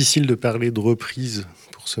fait, difficile de parler de reprise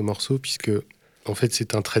pour ce morceau puisque en fait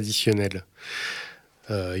c'est un traditionnel.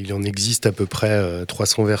 Il en existe à peu près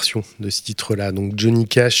 300 versions de ce titre-là. Donc Johnny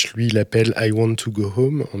Cash, lui, l'appelle I Want to Go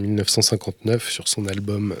Home en 1959 sur son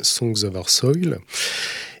album Songs of Our Soil.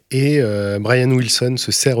 Et Brian Wilson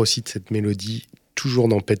se sert aussi de cette mélodie, toujours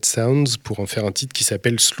dans Pet Sounds, pour en faire un titre qui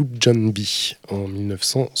s'appelle Sloop John B en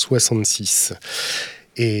 1966.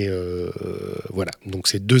 Et voilà, donc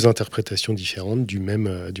c'est deux interprétations différentes du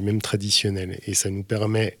même traditionnel. Et ça nous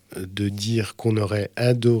permet de dire qu'on aurait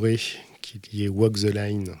adoré qu'il y ait Walk the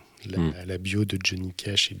Line, la bio de Johnny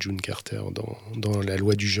Cash et June Carter dans La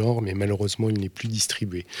Loi du genre, mais malheureusement il n'est plus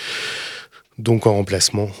distribué. Donc en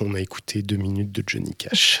remplacement, on a écouté 2 minutes de Johnny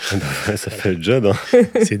Cash. Ça fait le job, hein.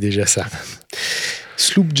 C'est déjà ça.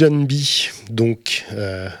 Sloop John B, donc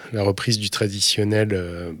la reprise du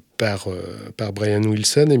traditionnel par Brian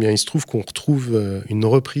Wilson, eh bien il se trouve qu'on retrouve une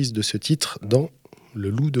reprise de ce titre dans Le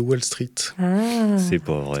Loup de Wall Street. Ah. C'est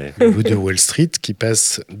pas vrai. Le Loup de Wall Street qui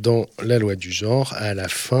passe dans La Loi du genre à la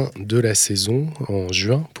fin de la saison, en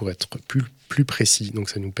juin, pour être plus précis. Donc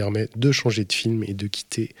ça nous permet de changer de film et de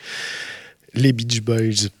quitter les Beach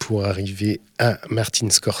Boys pour arriver à Martin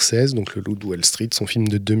Scorsese, donc Le Loup de Wall Street, son film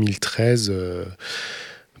de 2013,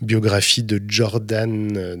 biographie de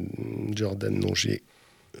Jordan dont j'ai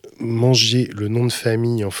mangé le nom de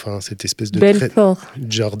famille, enfin cette espèce de Belfort.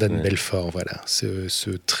 Jordan Belfort, voilà, ce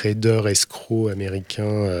trader escroc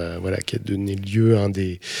américain, voilà, qui a donné lieu à un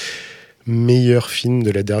des meilleur film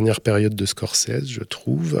de la dernière période de Scorsese, je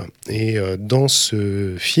trouve. Et dans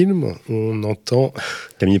ce film, on entend...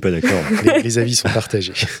 Camille n'est pas d'accord. Les avis sont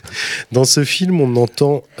partagés. Dans ce film, on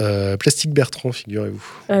entend Plastique Bertrand, figurez-vous.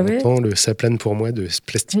 Ah on entend le Ça plane pour moi de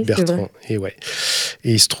Plastique Bertrand. Et ouais.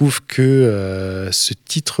 Et il se trouve que ce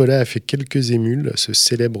titre-là a fait quelques émules, ce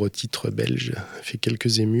célèbre titre belge a fait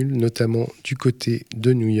quelques émules, notamment du côté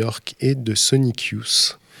de New York et de Sonic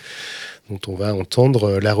Youth, dont on va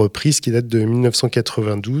entendre la reprise qui date de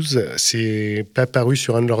 1992. C'est pas paru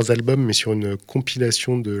sur un de leurs albums, mais sur une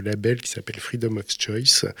compilation de labels qui s'appelle Freedom of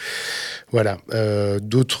Choice. Voilà.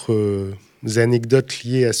 D'autres anecdotes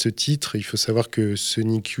liées à ce titre. Il faut savoir que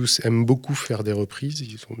Sonic Youth aime beaucoup faire des reprises.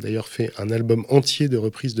 Ils ont d'ailleurs fait un album entier de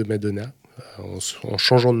reprises de Madonna, en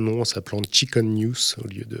changeant de nom, en s'appelant Chicken Youth au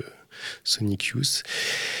lieu de Sonic Youth.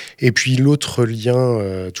 Et puis l'autre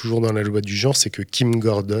lien, toujours dans La Loi du genre, c'est que Kim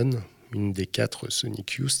Gordon, une des 4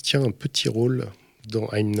 Sonic Youth, tient un petit rôle dans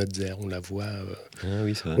I'm Not There. On la voit,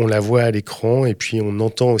 on la voit à l'écran, et puis on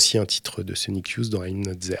entend aussi un titre de Sonic Youth dans I'm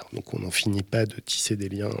Not There. Donc on n'en finit pas de tisser des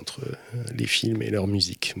liens entre les films et leur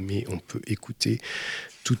musique. Mais on peut écouter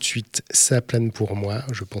tout de suite Ça plane pour moi.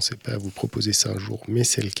 Je ne pensais pas vous proposer ça un jour, mais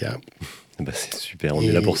c'est le cas. Bah c'est super, on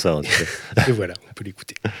est là pour ça. Hein, et voilà, on peut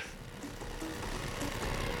l'écouter.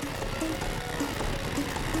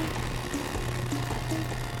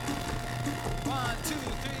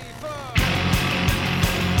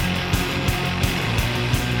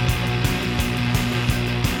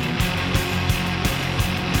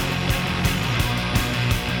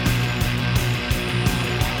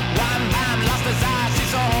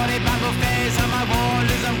 descends ma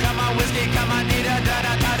volume comme un whisky, comme un nid de ta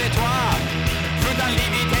d'étoile. Fruit dans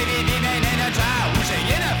l'ivité, vivi, mais n'est le jar, où j'ai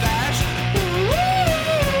rien à flash.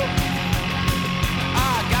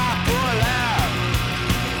 I got full air.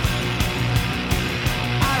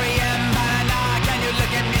 R.E.M. banana, can you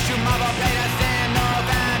look at me, shoot my play the stand, no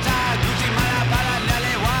banjo, Gucci, mala, bala,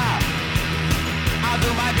 lele, wa. I'll do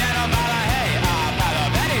my piano, bala, hey, bala,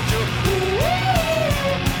 very true.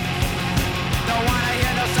 Don't wanna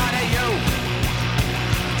hear no sound of you.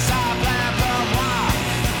 Ça plaint pour moi.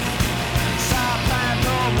 Ça plaint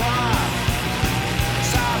pour moi.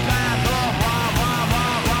 Ça plaint pour moi,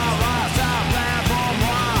 moi. Ça plaint pour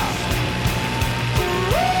moi.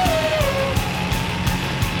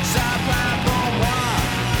 Ça plaint pour moi.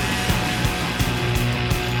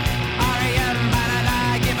 R.E.M. banana,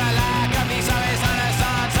 give a la, copie, sorry, son of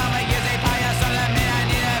son. Some of you say fire, son of me, I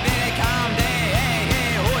need a very calm day. Hey,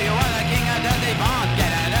 who you are, the king of the devant?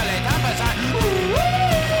 Get an early time for sign.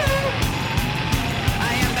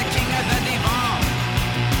 I am the king of the devant.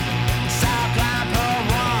 Ça plaint pour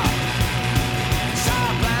moi. Ça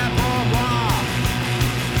plaint pour moi.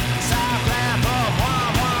 Ça plaint pour moi,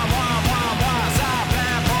 moi. Ça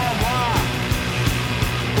plaint pour moi.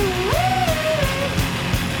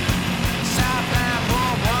 Ça plaint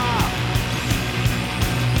pour moi.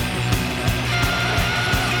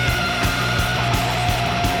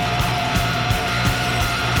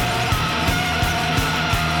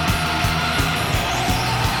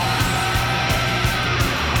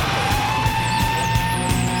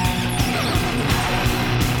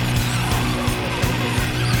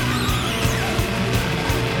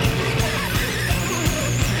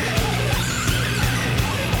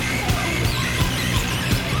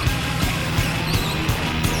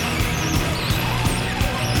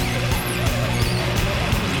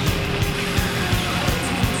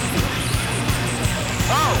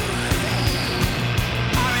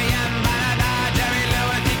 R.E.M. banana, Jerry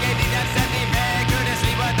Lewis, DKD, that's Sandy Fair. Couldn't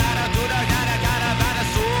sleep without a tutor, gotta about a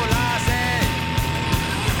soul, I said.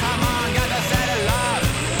 Come on, gotta set it up.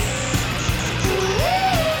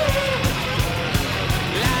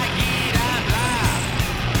 La guida bla.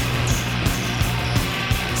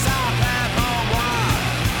 Ça plaint pour moi.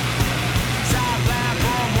 Ça plaint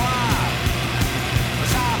pour moi.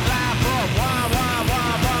 Ça plaint pour moi, moi.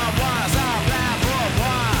 Ça plaint pour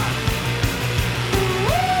moi.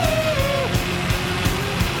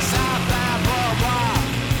 Ça plaint pour moi.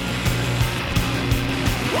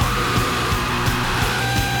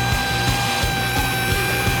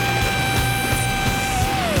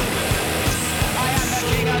 I am the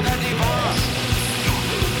king of the divorce.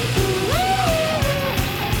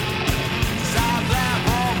 Ça plaint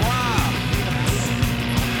pour moi. Ça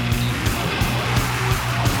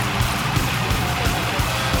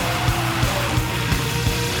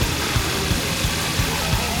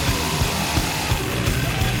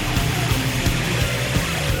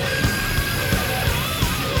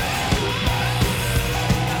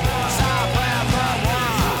plaint pour moi. Ça plaint pour moi.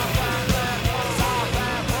 Ça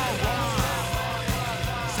plaint pour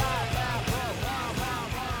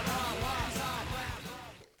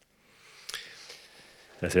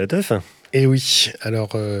Ah, c'est la teuf. Et oui,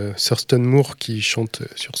 alors Thurston Moore qui chante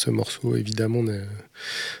sur ce morceau, évidemment, n'a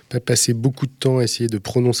pas passé beaucoup de temps à essayer de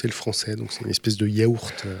prononcer le français, donc c'est une espèce de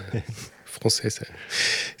yaourt français,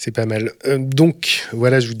 c'est pas mal. Donc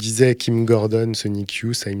voilà, je vous disais Kim Gordon, Sonic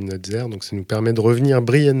Youth, I'm Not There, donc ça nous permet de revenir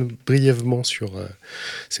brièvement sur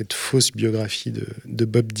cette fausse biographie de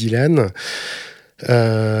Bob Dylan.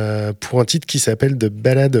 Pour un titre qui s'appelle The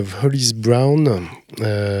Ballad of Hollis Brown,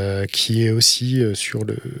 qui est aussi sur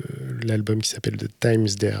l'album qui s'appelle The Times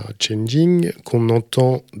They Are Changing, qu'on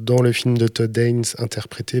entend dans le film de Todd Haynes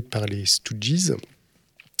interprété par les Stooges.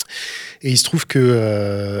 Et il se trouve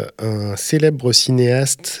que un célèbre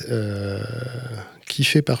cinéaste qui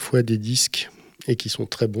fait parfois des disques et qui sont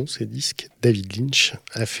très bons, ces disques, David Lynch,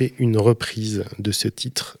 a fait une reprise de ce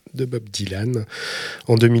titre de Bob Dylan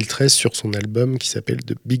en 2013 sur son album qui s'appelle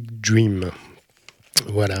The Big Dream.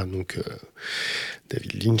 Voilà, donc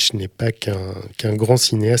David Lynch n'est pas qu'un grand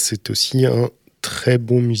cinéaste, c'est aussi un très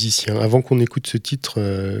bon musicien. Avant qu'on écoute ce titre,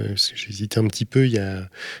 parce que j'hésitais un petit peu, il y a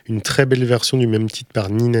une très belle version du même titre par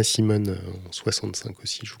Nina Simone en 65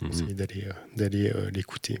 aussi. Je vous conseille d'aller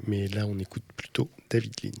l'écouter. Mais là, on écoute plutôt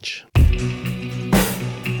David Lynch.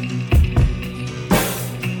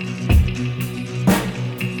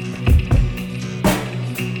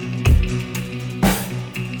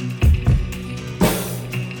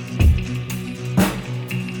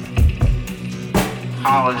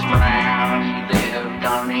 Hollis Brown, he lived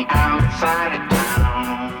on the outside of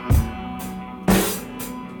town.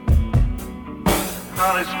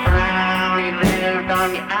 Hollis Brown, he lived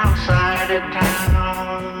on the outside of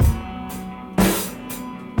town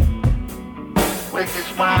with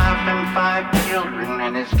his wife and 5 children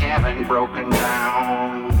and his cabin broken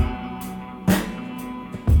down.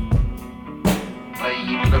 Well,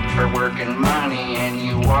 you look for work and money and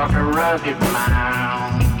you walk a rugged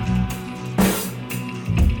mile.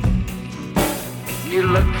 You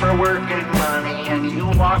look for work and money and you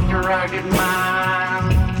walk a rugged mile.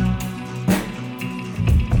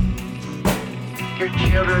 Your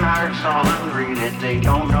children are so hungry that they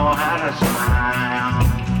don't know how to smile.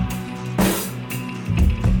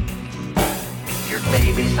 Your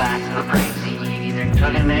baby's eyes look crazy, they're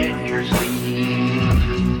tugging at your sleeve.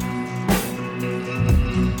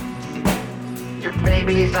 Your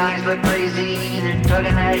baby's eyes look crazy, they're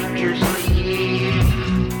tugging at your sleeve.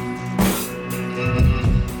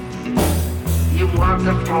 You walk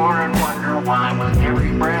the floor and wonder why with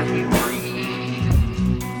every breath you breathe.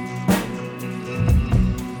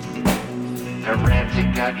 The rats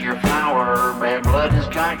have got your flower, bad blood has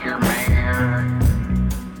got your mare.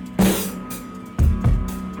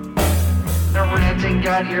 The rats have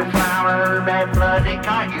got your flower, bad blood has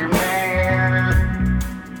got your mare.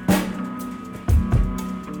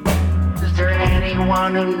 Is there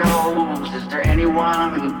anyone who knows? Is there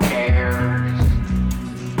anyone who cares?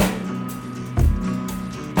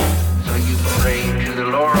 So you pray to the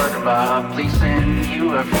Lord above, please send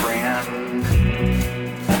you a friend.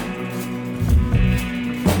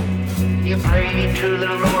 You pray to the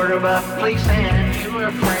Lord above, please send you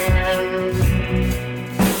a friend.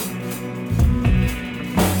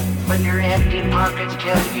 When your empty pockets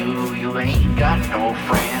tell you you ain't got no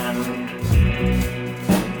friend.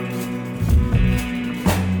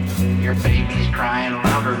 Your baby's crying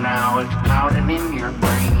louder now, it's pounding in your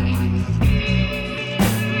brain.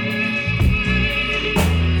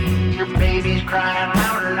 Your baby's crying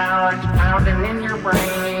louder now, it's pounding in your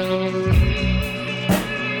brain.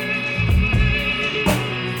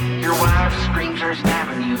 Your wife's screams are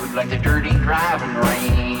stabbing you like the dirty driving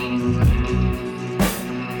rain.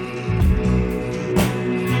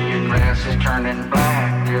 Your grass is turning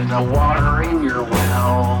black, there's no water in your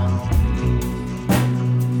well.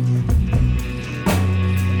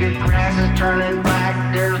 Your grass is turning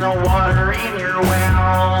black, there's no water in your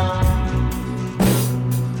well.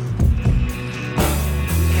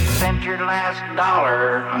 You spent your last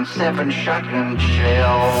dollar on 7 shotgun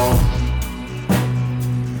shells.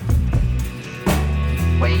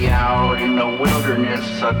 Way out in the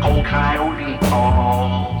wilderness, a cold coyote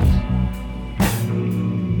calls.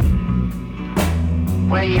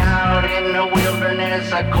 Way out in the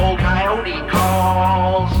wilderness, a cold coyote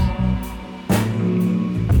calls.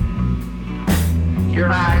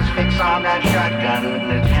 Your eyes fix on that shotgun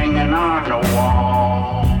that's hanging on the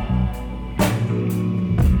wall.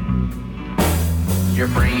 Your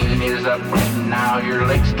brain is up bleeding now, your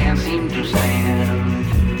legs can't seem to stand.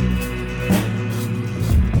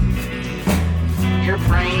 Your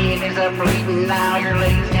brain is up bleeding now, your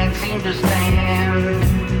legs can't seem to stand.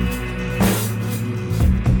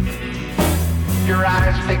 Your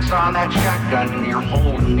eyes fix on that shotgun you're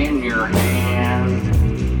holding in your hand.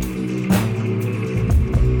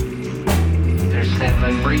 There's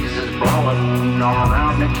 7 breezes blowing all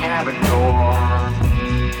around the cabin door.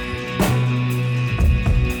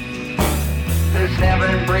 There's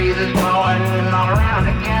 7 breezes blowing all around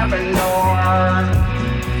the cabin door.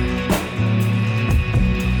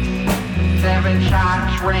 7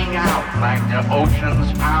 shots ring out like the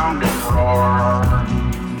ocean's pound and roar.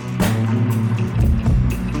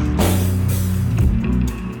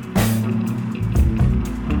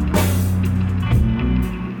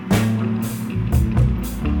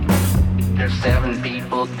 There's 7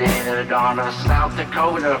 people dead on a South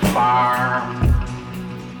Dakota farm.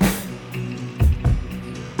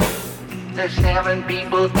 There's 7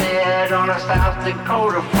 people dead on a South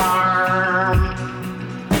Dakota farm.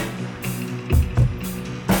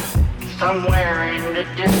 Somewhere in the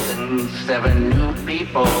distance, 7 new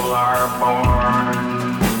people are born.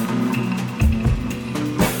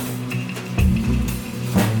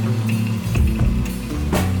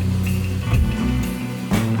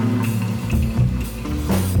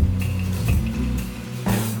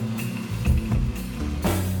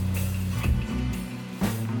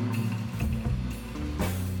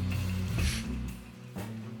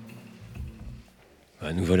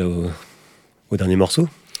 Nous voilà au dernier morceau.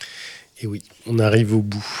 Et oui, on arrive au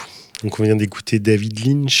bout. Donc on vient d'écouter David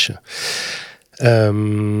Lynch.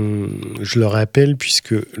 Je le rappelle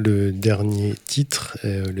puisque le dernier titre,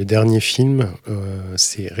 le dernier film,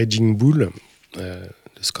 c'est Raging Bull de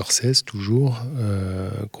Scorsese, toujours,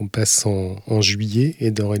 qu'on passe en juillet.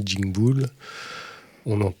 Et dans Raging Bull,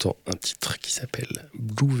 on entend un titre qui s'appelle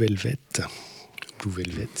Blue Velvet. Blue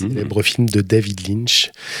Velvet, célèbre film de David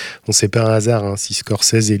Lynch. On sait par hasard si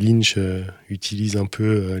Scorsese et Lynch utilisent un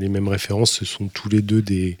peu les mêmes références. Ce sont tous les deux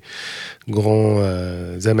des grands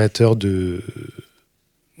amateurs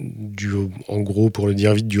en gros, pour le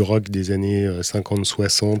dire vite, du rock des années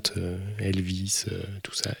 50-60, Elvis,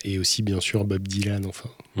 tout ça. Et aussi, bien sûr, Bob Dylan, enfin,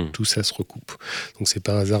 tout ça se recoupe. Donc c'est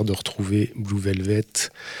par hasard de retrouver Blue Velvet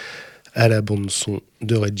à la bande-son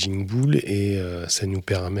de Raging Bull, et ça nous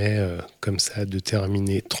permet, comme ça, de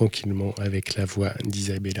terminer tranquillement avec la voix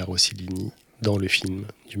d'Isabella Rossellini dans le film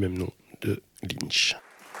du même nom de Lynch.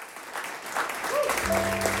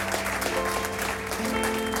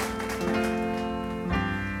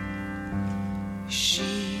 She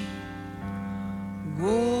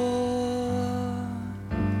wore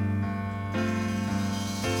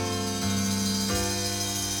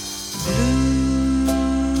blue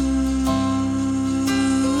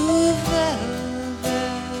velvet,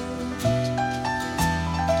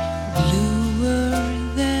 bluer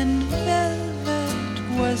than velvet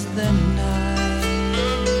was the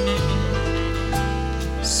night,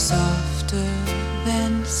 softer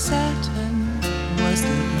than satin was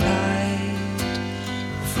the light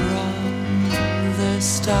from the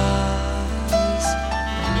stars.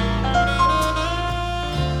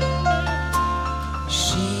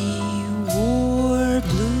 She wore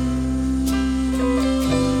blue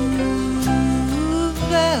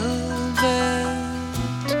velvet,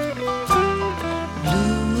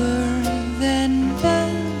 bluer than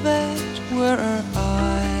velvet were her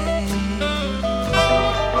eyes.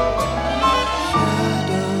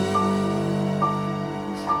 Shadows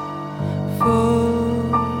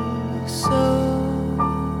for so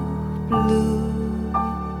blue,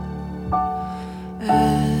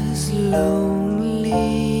 as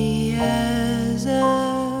lonely as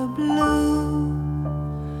a blue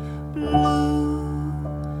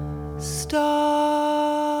star.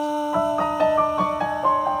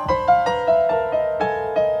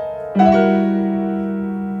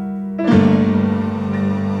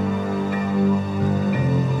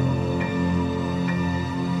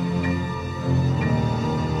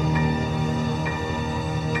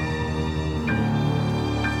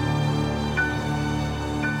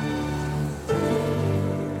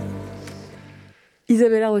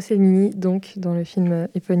 Isabella Rossellini, donc, dans le film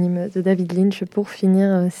éponyme de David Lynch, pour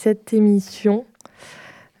finir cette émission.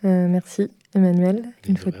 Merci, Emmanuel,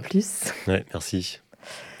 une fois de plus. Ouais, merci.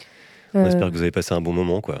 On espère que vous avez passé un bon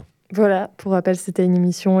moment, quoi. Voilà, pour rappel, c'était une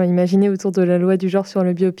émission imaginée autour de la loi du genre sur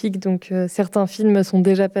le biopic. Donc, certains films sont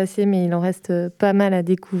déjà passés, mais il en reste pas mal à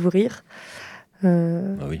découvrir. Ah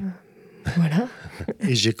oui. Voilà.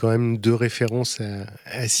 Et j'ai quand même 2 références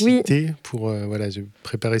à citer pour j'ai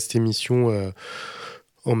préparé cette émission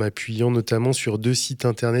en m'appuyant notamment sur 2 sites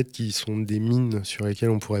internet qui sont des mines sur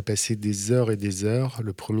lesquelles on pourrait passer des heures et des heures.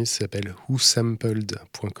 Le premier s'appelle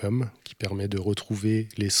whosampled.com, qui permet de retrouver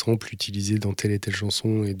les samples utilisés dans telle et telle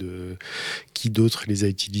chanson et de qui d'autre les a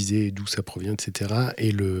utilisés et d'où ça provient, etc.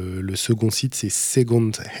 Et le second site, c'est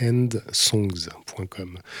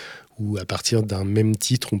secondhandsongs.com, où à partir d'un même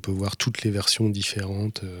titre, on peut voir toutes les versions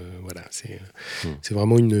différentes. C'est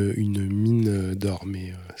vraiment une mine d'or,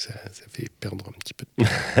 mais ça fait perdre un petit peu de temps.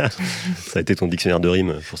 Ça a été ton dictionnaire de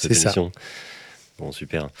rimes pour cette émission. Bon,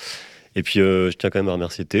 super. Et puis, je tiens quand même à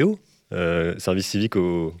remercier Théo, service civique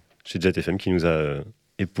chez Jet FM, qui nous a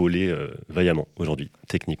épaulés vaillamment aujourd'hui,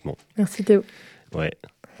 techniquement. Merci Théo. Ouais.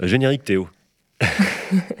 Générique Théo.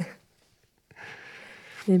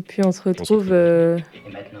 Et puis, on se retrouve...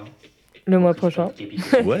 le mois prochain.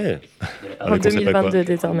 Ouais. En 2022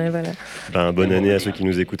 désormais, voilà. Bonne année à ceux qui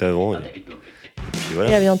nous écoutent avant. Et puis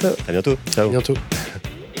voilà. Et à bientôt. À bientôt. Ciao. À bientôt.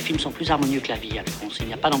 Les films sont plus harmonieux que la vie, Alphonse. Il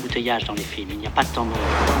n'y a pas d'embouteillage dans les films, il n'y a pas de temps mort.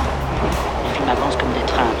 Les films avancent comme des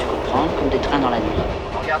trains, tu comprends, comme des trains dans la nuit.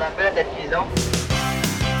 On regarde un peu la tête qu'ils ont.